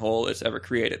gripping hole it's ever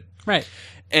created. Right.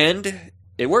 And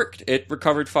it worked. It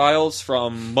recovered files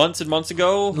from months and months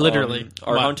ago. Literally.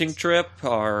 Our hunting trip,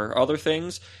 our other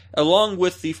things, along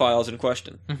with the files in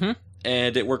question. Mm-hmm.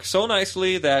 And it works so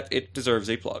nicely that it deserves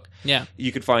a plug. Yeah.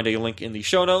 You can find a link in the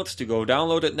show notes to go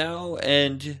download it now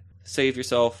and save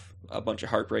yourself a bunch of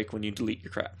heartbreak when you delete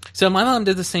your crap. So my mom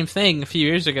did the same thing a few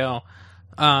years ago.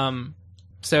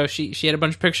 So she had a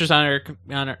bunch of pictures on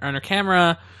her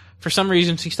camera. For some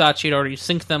reason, she thought she'd already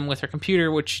synced them with her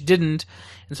computer, which she didn't,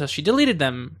 and so she deleted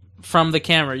them from the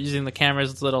camera using the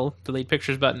camera's little delete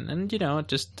pictures button, and it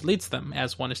just deletes them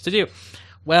as one is to do.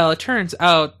 Well, it turns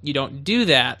out you don't do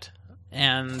that.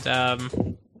 And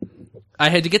I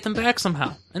had to get them back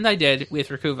somehow. And I did with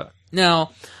Rikuva.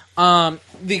 Now, the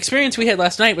experience we had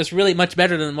last night was really much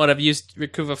better than what I've used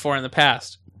Rikuva for in the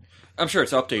past. I'm sure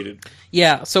it's updated.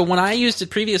 Yeah, so when I used it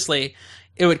previously,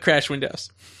 it would crash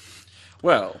Windows.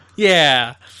 Well.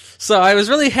 Yeah. So I was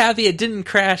really happy it didn't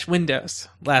crash Windows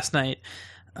last night.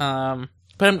 But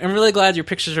I'm really glad your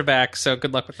pictures are back, so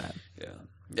good luck with that. Yeah.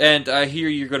 And I hear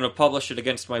you're going to publish it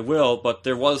against my will, but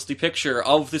there was the picture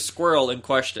of the squirrel in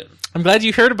question. I'm glad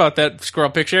you heard about that squirrel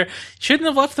picture. Shouldn't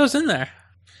have left those in there.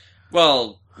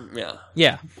 Well, yeah.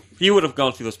 Yeah. You would have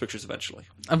gone through those pictures eventually.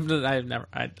 I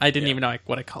didn't even know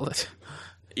what I called it.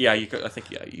 Yeah, I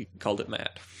think you called it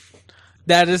Matt.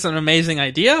 That is an amazing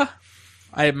idea.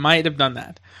 I might have done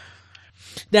that.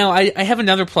 Now, I have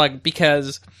another plug,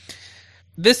 because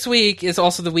this week is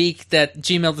also the week that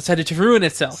Gmail decided to ruin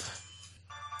itself.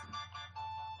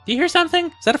 Do you hear something?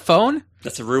 Is that a phone?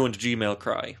 That's a ruined Gmail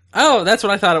cry. Oh, that's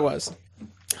what I thought it was.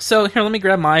 So, here, let me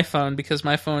grab my phone, because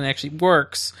my phone actually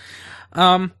works.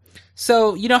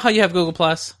 So, you know how you have Google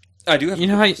Plus? I do have. You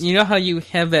know how you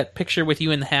have that picture with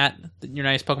you in the hat, your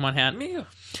nice Pokemon hat? Yeah.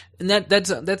 And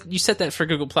that's you set that for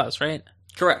Google Plus, right?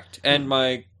 Correct. And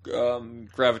my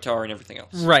Gravatar and everything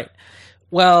else. Right.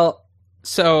 Well,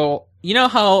 so you know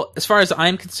how, as far as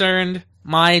I'm concerned,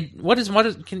 do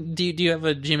you have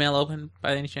a Gmail open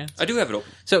by any chance? I do have it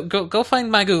open. So go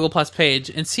find my Google Plus page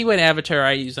and see what avatar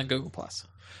I use on Google Plus.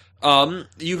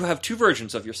 You have two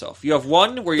versions of yourself. You have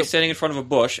one where you're standing in front of a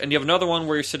bush, and you have another one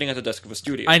where you're sitting at the desk of a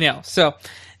studio. I know. So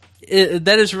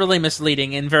that is really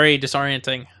misleading and very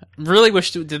disorienting. Really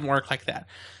wish it didn't work like that.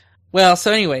 Well,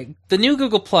 so anyway, the new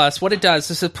Google Plus, what it does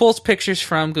is it pulls pictures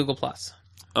from Google Plus.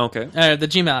 Okay. The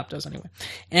Gmail app does, anyway.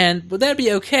 And would that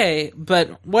be okay?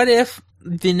 But what if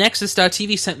the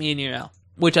Nexus.tv sent me an email,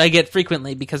 which I get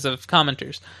frequently because of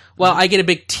commenters? Well, I get a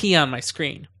big T on my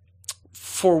screen.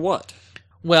 For what?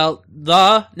 Well,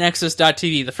 the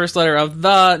Nexus.tv, the first letter of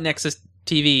the Nexus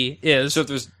TV is So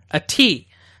there's a T.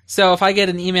 So if I get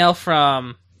an email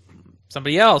from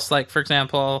somebody else, like, for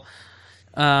example,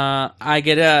 I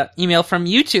get an email from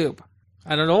YouTube.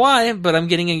 I don't know why, but I'm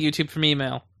getting a YouTube from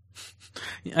email.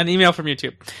 An email from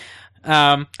YouTube.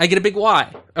 I get a big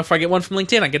Y. If I get one from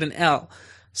LinkedIn, I get an L.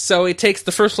 So it takes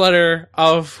the first letter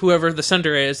of whoever the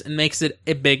sender is and makes it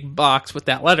a big box with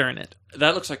that letter in it.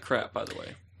 that looks like crap, by the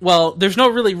way. Well, there's no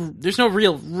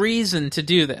real reason to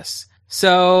do this.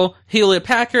 So Hewlett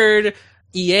Packard,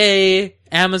 EA,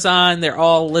 Amazon, they're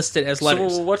all listed as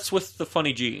letters. So what's with the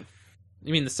funny G?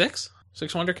 You mean the 6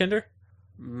 Wonderkinder?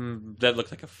 That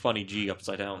looked like a funny G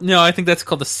upside down. No, I think that's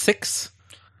called the 6.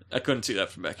 I couldn't see that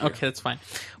from back here. Okay, that's fine.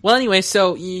 Well, anyway,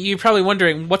 so you're probably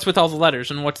wondering what's with all the letters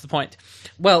and what's the point?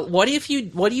 Well, what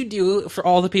do you do for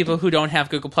all the people who don't have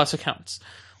Google Plus accounts?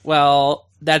 Well,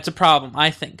 that's a problem,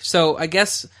 I think. So I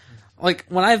guess, like,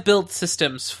 when I've built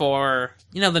systems for,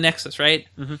 the Nexus, right?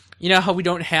 Mm-hmm. You know how we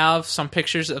don't have some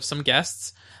pictures of some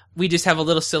guests? We just have a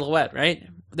little silhouette, right?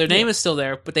 Their name is still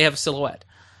there, but they have a silhouette,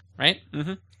 right?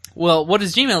 Mm-hmm. Well, what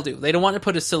does Gmail do? They don't want to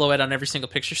put a silhouette on every single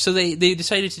picture, so they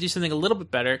decided to do something a little bit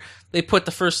better. They put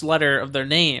the first letter of their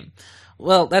name.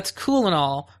 Well, that's cool and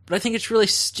all, but I think it's really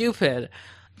stupid.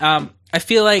 I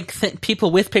feel like people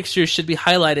with pictures should be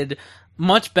highlighted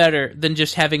much better than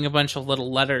just having a bunch of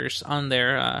little letters on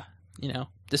their,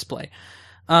 display.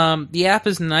 The app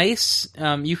is nice.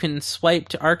 You can swipe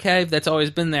to archive. That's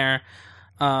always been there.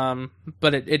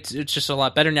 But it's just a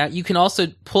lot better now. You can also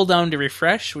pull down to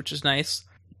refresh, which is nice.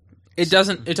 It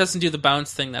doesn't do the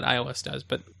bounce thing that iOS does,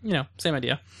 but same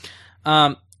idea.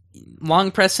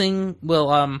 Long pressing will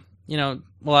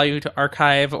allow you to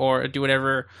archive or do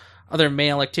whatever other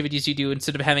mail activities you do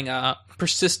instead of having a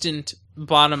persistent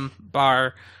bottom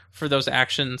bar for those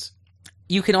actions.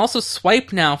 You can also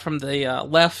swipe now from the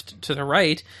left to the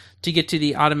right to get to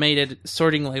the automated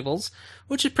sorting labels,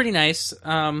 which is pretty nice.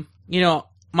 My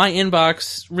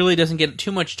inbox really doesn't get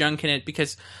too much junk in it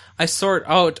because I sort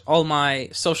out all my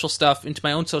social stuff into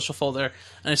my own social folder,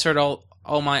 and I sort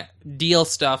all my deal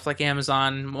stuff like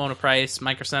Amazon, Monoprice,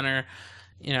 Micro Center,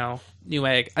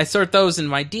 Newegg. I sort those in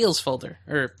my deals folder,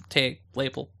 or tag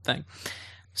label thing.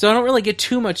 So I don't really get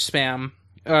too much spam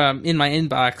in my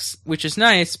inbox, which is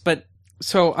nice, but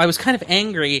so I was kind of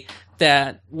angry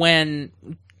that when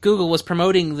Google was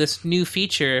promoting this new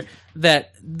feature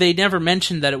that they never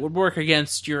mentioned that it would work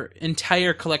against your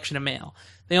entire collection of mail.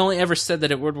 They only ever said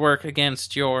that it would work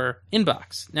against your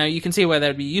inbox. Now, you can see why that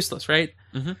would be useless, right?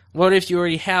 Mm-hmm. What if you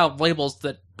already have labels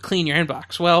that clean your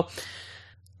inbox? Well,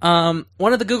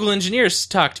 one of the Google engineers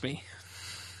talked to me.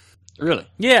 Really?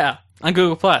 Yeah, on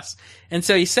Google+. And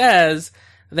so he says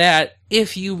that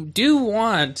if you do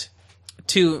want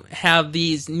to have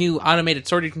these new automated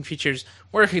sorting features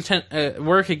work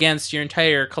against your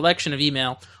entire collection of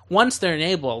email, once they're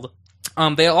enabled,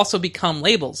 they also become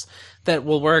labels that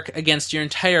will work against your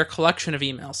entire collection of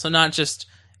emails. So not just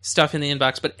stuff in the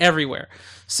inbox, but everywhere.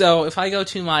 So if I go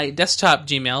to my desktop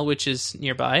Gmail, which is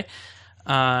nearby,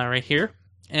 right here,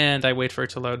 and I wait for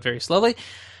it to load very slowly,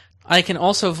 I can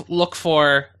also look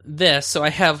for this. So I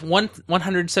have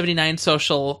 179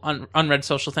 social unread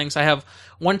social things. I have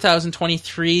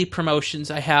 1,023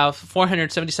 promotions. I have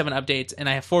 477 updates, and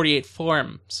I have 48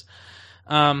 forums.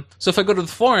 So if I go to the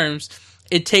forums,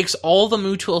 it takes all the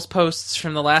MooTools posts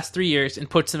from the last 3 years and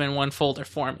puts them in one folder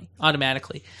for me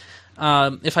automatically.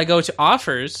 If I go to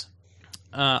offers,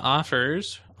 it'll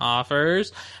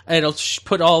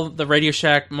put all the Radio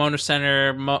Shack, Mono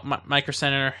Center, Micro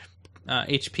Center,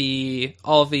 HP,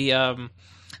 all the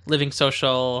Living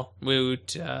Social,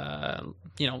 Woot,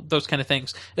 those kind of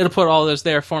things. It'll put all those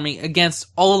there for me against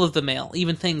all of the mail,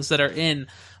 even things that are in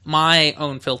my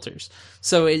own filters.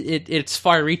 So it's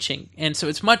far-reaching, and so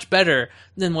it's much better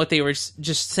than what they were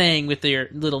just saying with their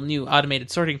little new automated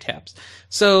sorting tabs.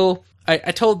 So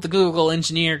I told the Google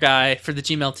engineer guy for the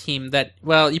Gmail team that,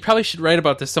 well, you probably should write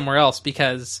about this somewhere else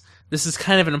because this is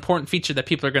kind of an important feature that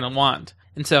people are going to want.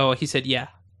 And so he said, yeah.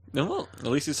 No, well, at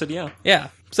least he said yeah. Yeah.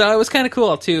 So it was kind of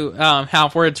cool, to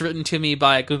have words written to me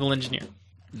by a Google engineer.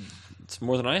 It's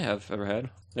more than I have ever had.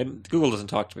 And Google doesn't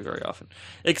talk to me very often.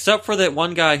 Except for that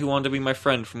one guy who wanted to be my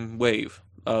friend from Wave.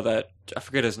 I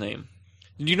forget his name.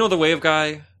 Did you know the Wave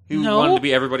guy who wanted to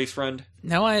be everybody's friend?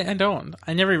 No, I don't.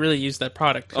 I never really used that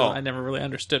product, so I never really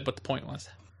understood what the point was.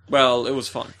 Well, it was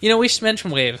fun. We should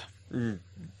mention Wave.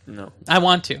 No. I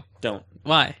want to. Don't.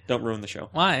 Why? Don't ruin the show.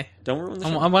 Why? Don't ruin the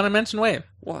show. I want to mention Wave.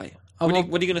 Why? Oh, what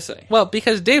are you going to say? Well,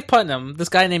 because Dave Putnam, this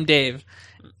guy named Dave,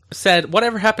 said,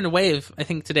 whatever happened to Wave, I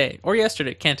think today, or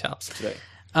yesterday, can't tell. Today.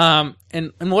 And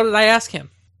what did I ask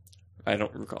him? I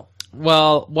don't recall.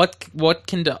 Well, what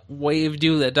can Wave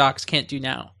do that Docs can't do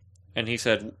now? And he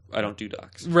said, I don't do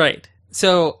docs. Right.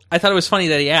 So I thought it was funny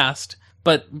that he asked,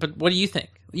 but what do you think?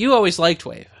 You always liked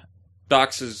Wave.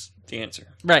 Docs is the answer.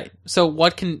 Right. So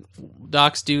what can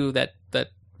Docs do that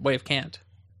Wave can't?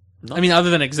 Nothing. I mean, other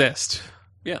than exist.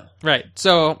 Yeah. Right.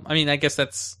 So, I mean, I guess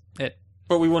that's it.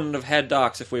 But we wouldn't have had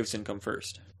docs if Waves didn't come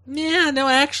first. Yeah, no,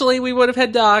 actually, we would have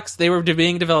had Docs. They were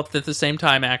being developed at the same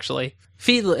time, actually.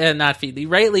 Not Feedly.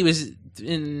 Rightly was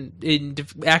in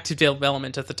active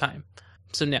development at the time.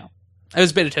 So, no. I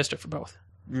was beta tester for both.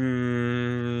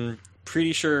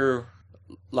 Pretty sure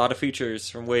a lot of features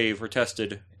from Wave were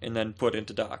tested and then put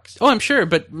into docs. Oh, I'm sure,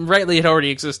 but Rightly had already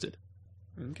existed.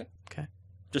 Okay. Okay.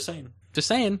 Just saying. Just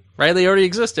saying. Rightly already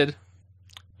existed.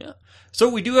 Yeah. So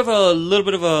we do have a little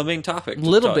bit of a main topic to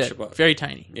little touch bit. about. Very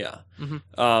tiny. Yeah.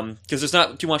 Mm-hmm. Because there's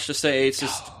not too much to say. It's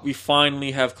just we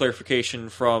finally have clarification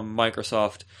from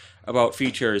Microsoft about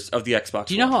features of the Xbox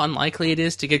Do you know One. how unlikely it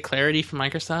is to get clarity from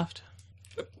Microsoft?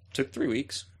 Took 3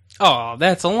 weeks. Oh,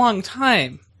 that's a long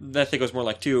time. I think it was more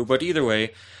like 2, but either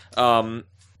way,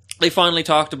 they finally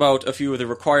talked about a few of the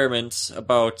requirements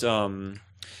about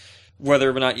whether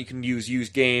or not you can use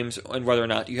used games and whether or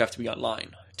not you have to be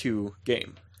online to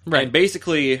game. Right. And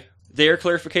basically, their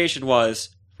clarification was,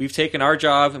 we've taken our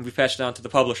job and we've passed it on to the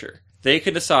publisher. They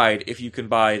can decide if you can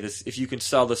buy this, if you can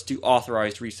sell this to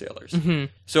authorized resellers. Mm-hmm.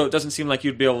 So it doesn't seem like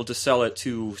you'd be able to sell it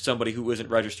to somebody who isn't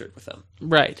registered with them.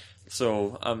 Right.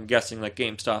 So I'm guessing like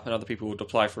GameStop and other people would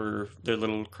apply for their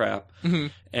little crap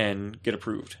and get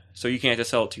approved. So you can't just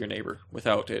sell it to your neighbor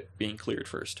without it being cleared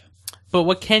first. But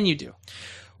what can you do?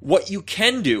 What you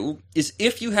can do is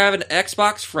if you have an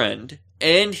Xbox friend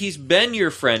and he's been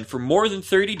your friend for more than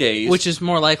 30 days... Which is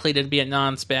more likely to be a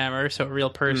non-spammer, so a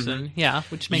real person. Yeah,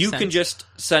 which makes sense. You can just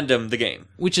send him the game.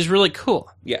 Which is really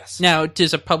cool. Yes. Now,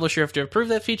 does a publisher have to approve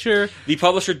that feature? The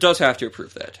publisher does have to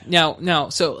approve that. No.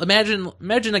 So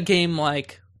imagine a game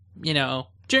like,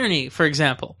 Journey, for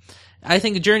example. I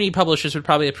think Journey publishers would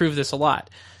probably approve this a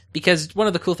lot. Because one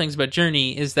of the cool things about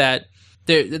Journey is that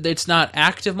it's not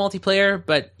active multiplayer,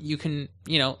 but you can,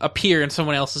 appear in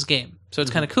someone else's game. So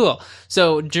it's kind of cool.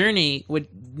 So Journey would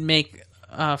make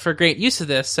for great use of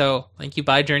this. So like you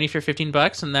buy Journey for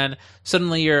 $15, and then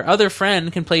suddenly your other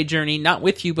friend can play Journey not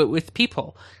with you but with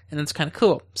people, and that's kind of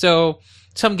cool. So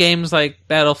some games like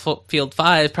Battlefield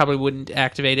 5 probably wouldn't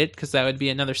activate it because that would be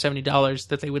another $70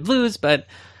 that they would lose. But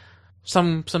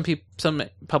some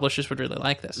publishers would really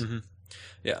like this. Mm-hmm.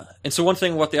 Yeah, and so one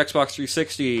thing about the Xbox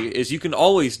 360 is you can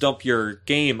always dump your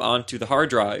game onto the hard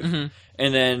drive,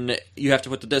 and then you have to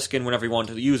put the disc in whenever you want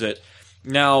to use it.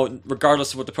 Now,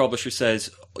 regardless of what the publisher says,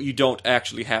 you don't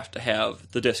actually have to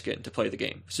have the disc in to play the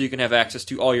game. So you can have access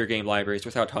to all your game libraries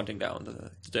without hunting down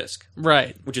the disc.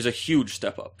 Right. Which is a huge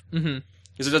step up.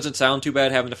 Because it doesn't sound too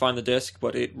bad having to find the disc,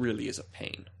 but it really is a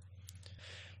pain.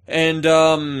 And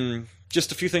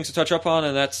just a few things to touch up on,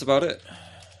 and that's about it.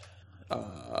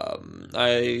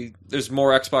 There's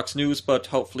more Xbox news, but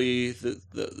hopefully the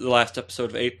last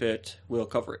episode of 8-Bit will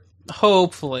cover it.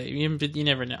 Hopefully. You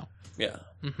never know. Yeah.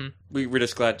 We're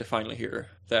just glad to finally hear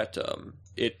that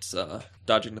it's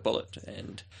dodging the bullet,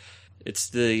 and it's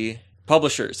the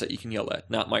publishers that you can yell at,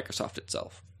 not Microsoft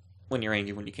itself, when you're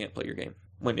angry when you can't play your game,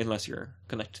 unless you're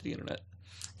connected to the internet.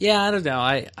 Yeah, I don't know.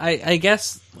 I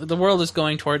guess the world is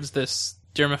going towards this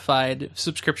germified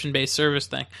subscription-based service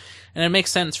thing, and it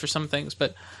makes sense for some things,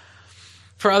 but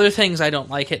for other things, I don't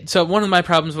like it. So one of my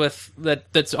problems with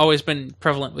that's always been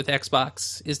prevalent with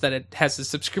Xbox is that it has a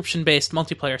subscription-based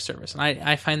multiplayer service, and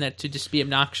I find that to just be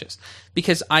obnoxious,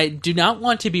 because I do not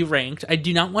want to be ranked, I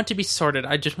do not want to be sorted,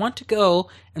 I just want to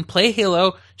go and play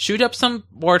Halo, shoot up some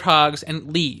warthogs,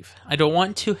 and leave. I don't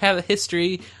want to have a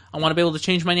history, I want to be able to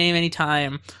change my name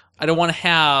anytime, I don't want to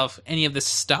have any of this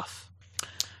stuff.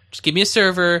 Just give me a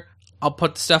server, I'll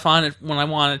put the stuff on it when I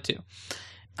want it to.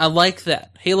 I like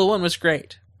that. Halo 1 was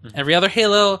great. Every other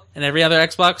Halo and every other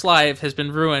Xbox Live has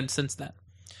been ruined since then.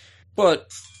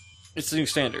 But it's the new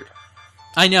standard.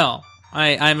 I know.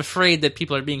 I'm afraid that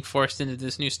people are being forced into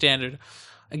this new standard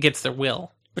against their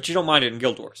will. But you don't mind it in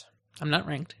Guild Wars. I'm not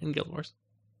ranked in Guild Wars.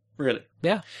 Really?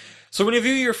 Yeah. So when you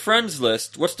view your friends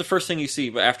list, what's the first thing you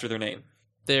see after their name?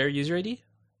 Their user ID?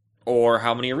 Or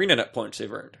how many ArenaNet points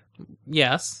they've earned?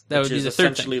 Yes. That would be the third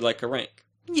thing. Essentially like a rank.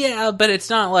 Yeah, but it's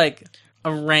not like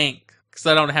a rank, because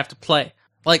I don't have to play.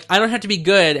 Like, I don't have to be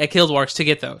good at Guild Wars to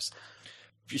get those.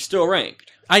 You're still ranked.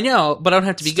 I know, but I don't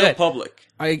have to be still good. Public.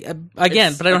 But I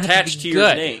don't have to be your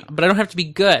good. name. But I don't have to be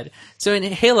good. So in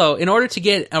Halo, in order to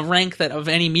get a rank that of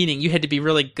any meaning, you had to be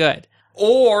really good.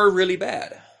 Or really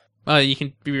bad. You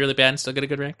can be really bad and still get a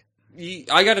good rank?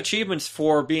 I got achievements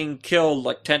for being killed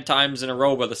like 10 times in a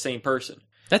row by the same person.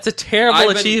 That's a terrible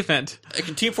achievement. Like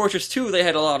in Team Fortress 2, they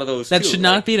had a lot of those That too. should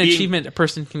not like be an achievement a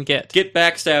person can get. Get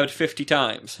backstabbed 50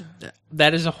 times.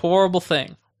 That is a horrible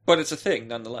thing. But it's a thing,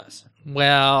 nonetheless.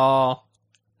 Well,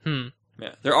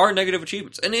 Yeah, there are negative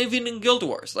achievements. And even in Guild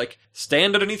Wars, like,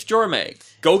 stand underneath Jormag,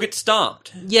 go get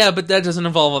stomped. Yeah, but that doesn't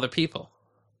involve other people.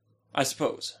 I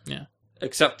suppose. Yeah.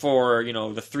 Except for,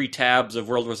 the 3 tabs of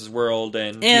World vs. World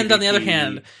and on the other PvP.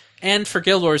 hand, and for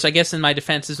Guild Wars, I guess in my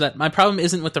defense is that my problem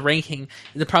isn't with the ranking.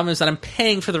 The problem is that I'm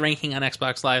paying for the ranking on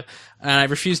Xbox Live, and I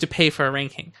refuse to pay for a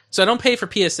ranking. So I don't pay for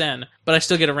PSN, but I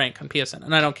still get a rank on PSN,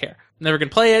 and I don't care. I'm never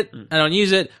gonna play it, I don't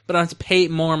use it, but I don't have to pay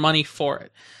more money for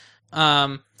it.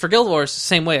 For Guild Wars, the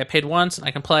same way. I paid once, and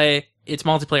I can play. It's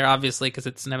multiplayer, obviously, because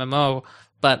it's an MMO,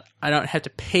 but I don't have to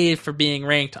pay for being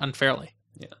ranked unfairly.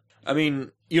 Yeah. I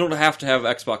mean, you don't have to have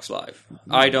Xbox Live.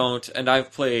 I don't, and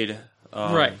I've played...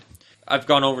 Right. I've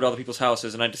gone over to other people's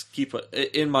houses, and I just keep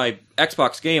in my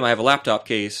Xbox game. I have a laptop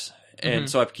case, and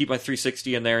so I keep my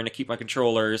 360 in there, and I keep my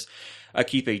controllers. I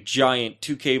keep a giant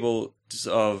 2 cables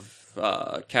of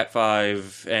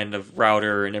Cat5 and a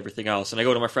router and everything else. And I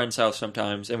go to my friend's house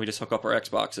sometimes, and we just hook up our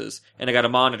Xboxes. And I got a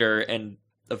monitor and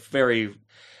a very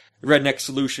redneck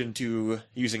solution to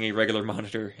using a regular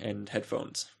monitor and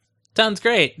headphones. Sounds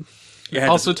great.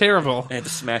 Also terrible. I had to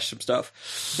smash some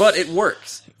stuff, but it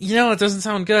works. It doesn't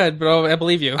sound good, but I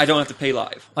believe you. I don't have to pay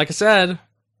live. Like I said,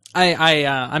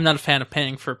 I'm not a fan of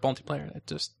paying for multiplayer. It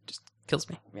just kills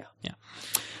me. Yeah.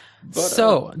 But,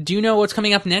 so, do you know what's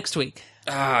coming up next week?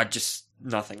 Just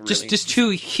nothing really. Just 2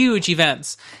 huge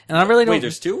events, and I really don't. Wait,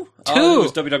 there's 2? 2. It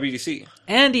was WWDC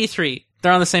and E3.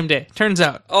 They're on the same day. Turns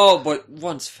out. Oh, but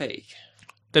one's fake.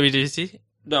 WWDC.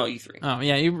 No, E3. Oh,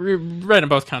 yeah, you're right on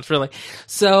both counts, really.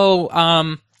 So,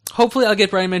 hopefully I'll get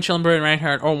Brian Mitchell and Brian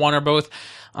Reinhardt, or one or both,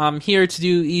 here to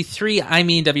do E3,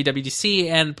 WWDC,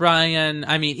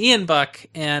 and Ian Buck,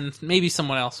 and maybe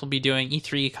someone else will be doing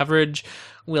E3 coverage.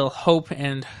 We'll hope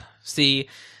and see.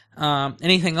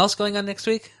 Anything else going on next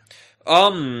week?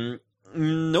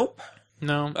 Nope.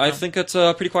 No. I think it's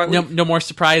a pretty quiet week. No more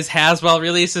surprise Haswell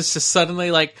releases, just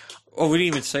suddenly like... Oh, we didn't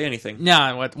even say anything.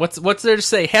 Nah, what's there to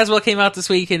say? Haswell came out this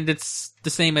week, and it's the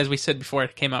same as we said before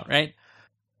it came out, right?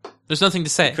 There's nothing to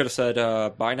say. Could have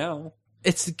said, bye now.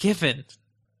 It's a given.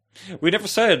 We never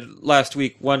said last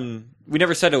week when... We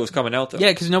never said it was coming out, though.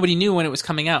 Yeah, because nobody knew when it was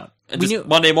coming out. And we knew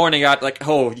Monday morning got like,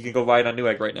 you can go buy it on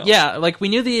Newegg right now. Yeah, like we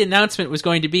knew the announcement was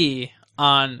going to be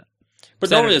on But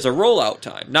Saturday. normally there's a rollout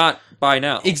time, not buy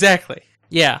now. Exactly.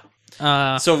 Yeah.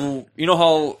 So, you know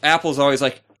how Apple's always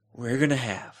like, we're going to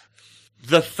have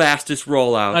the fastest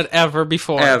rollout ever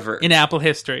before. Ever. In Apple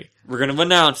history. We're going to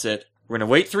announce it. We're going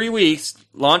to wait 3 weeks,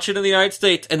 launch it in the United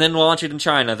States, and then launch it in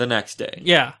China the next day.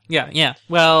 Yeah.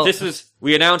 Well,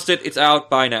 we announced it, it's out,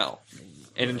 buy now.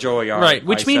 And enjoy our right,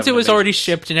 which means it was amazing. already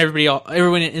shipped and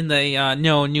everyone in the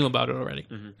know knew about it already.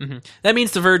 Mm-hmm. Mm-hmm. That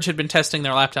means The Verge had been testing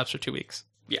their laptops for 2 weeks.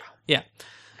 Yeah.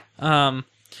 But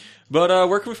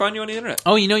where can we find you on the internet?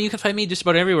 Oh, you can find me just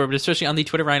about everywhere, but especially on the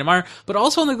Twitter Ryan Amar, but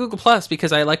also on the Google Plus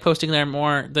because I like posting there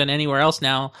more than anywhere else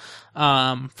now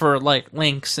for like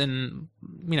links and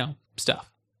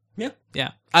stuff. Yeah.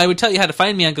 Yeah. I would tell you how to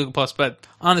find me on Google Plus, but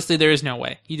honestly, there is no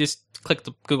way. You just click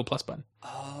the Google Plus button.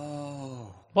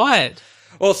 Oh. What?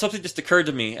 Well, something just occurred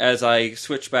to me as I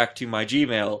switched back to my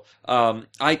Gmail.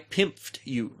 I pimped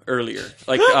you earlier.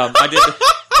 I did.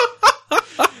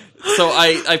 So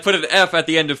I put an F at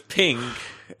the end of ping,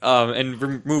 and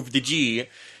removed the G.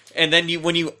 And then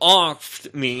when you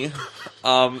offed me,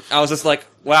 I was just like,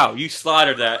 wow, you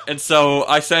slaughtered that. And so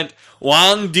I sent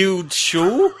Wang Du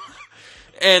Chu.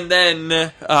 And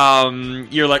then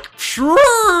you're like,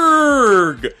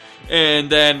 Shrug! And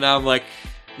then I'm like,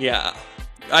 yeah.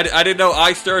 I didn't know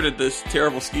I started this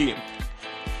terrible scheme.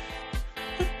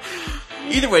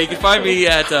 Either way, you can find me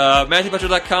at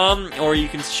MatthewButcher.com, or you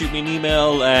can shoot me an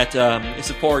email at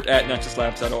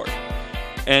support@nexuslabs.org.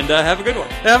 And have a good one.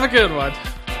 Have a good one.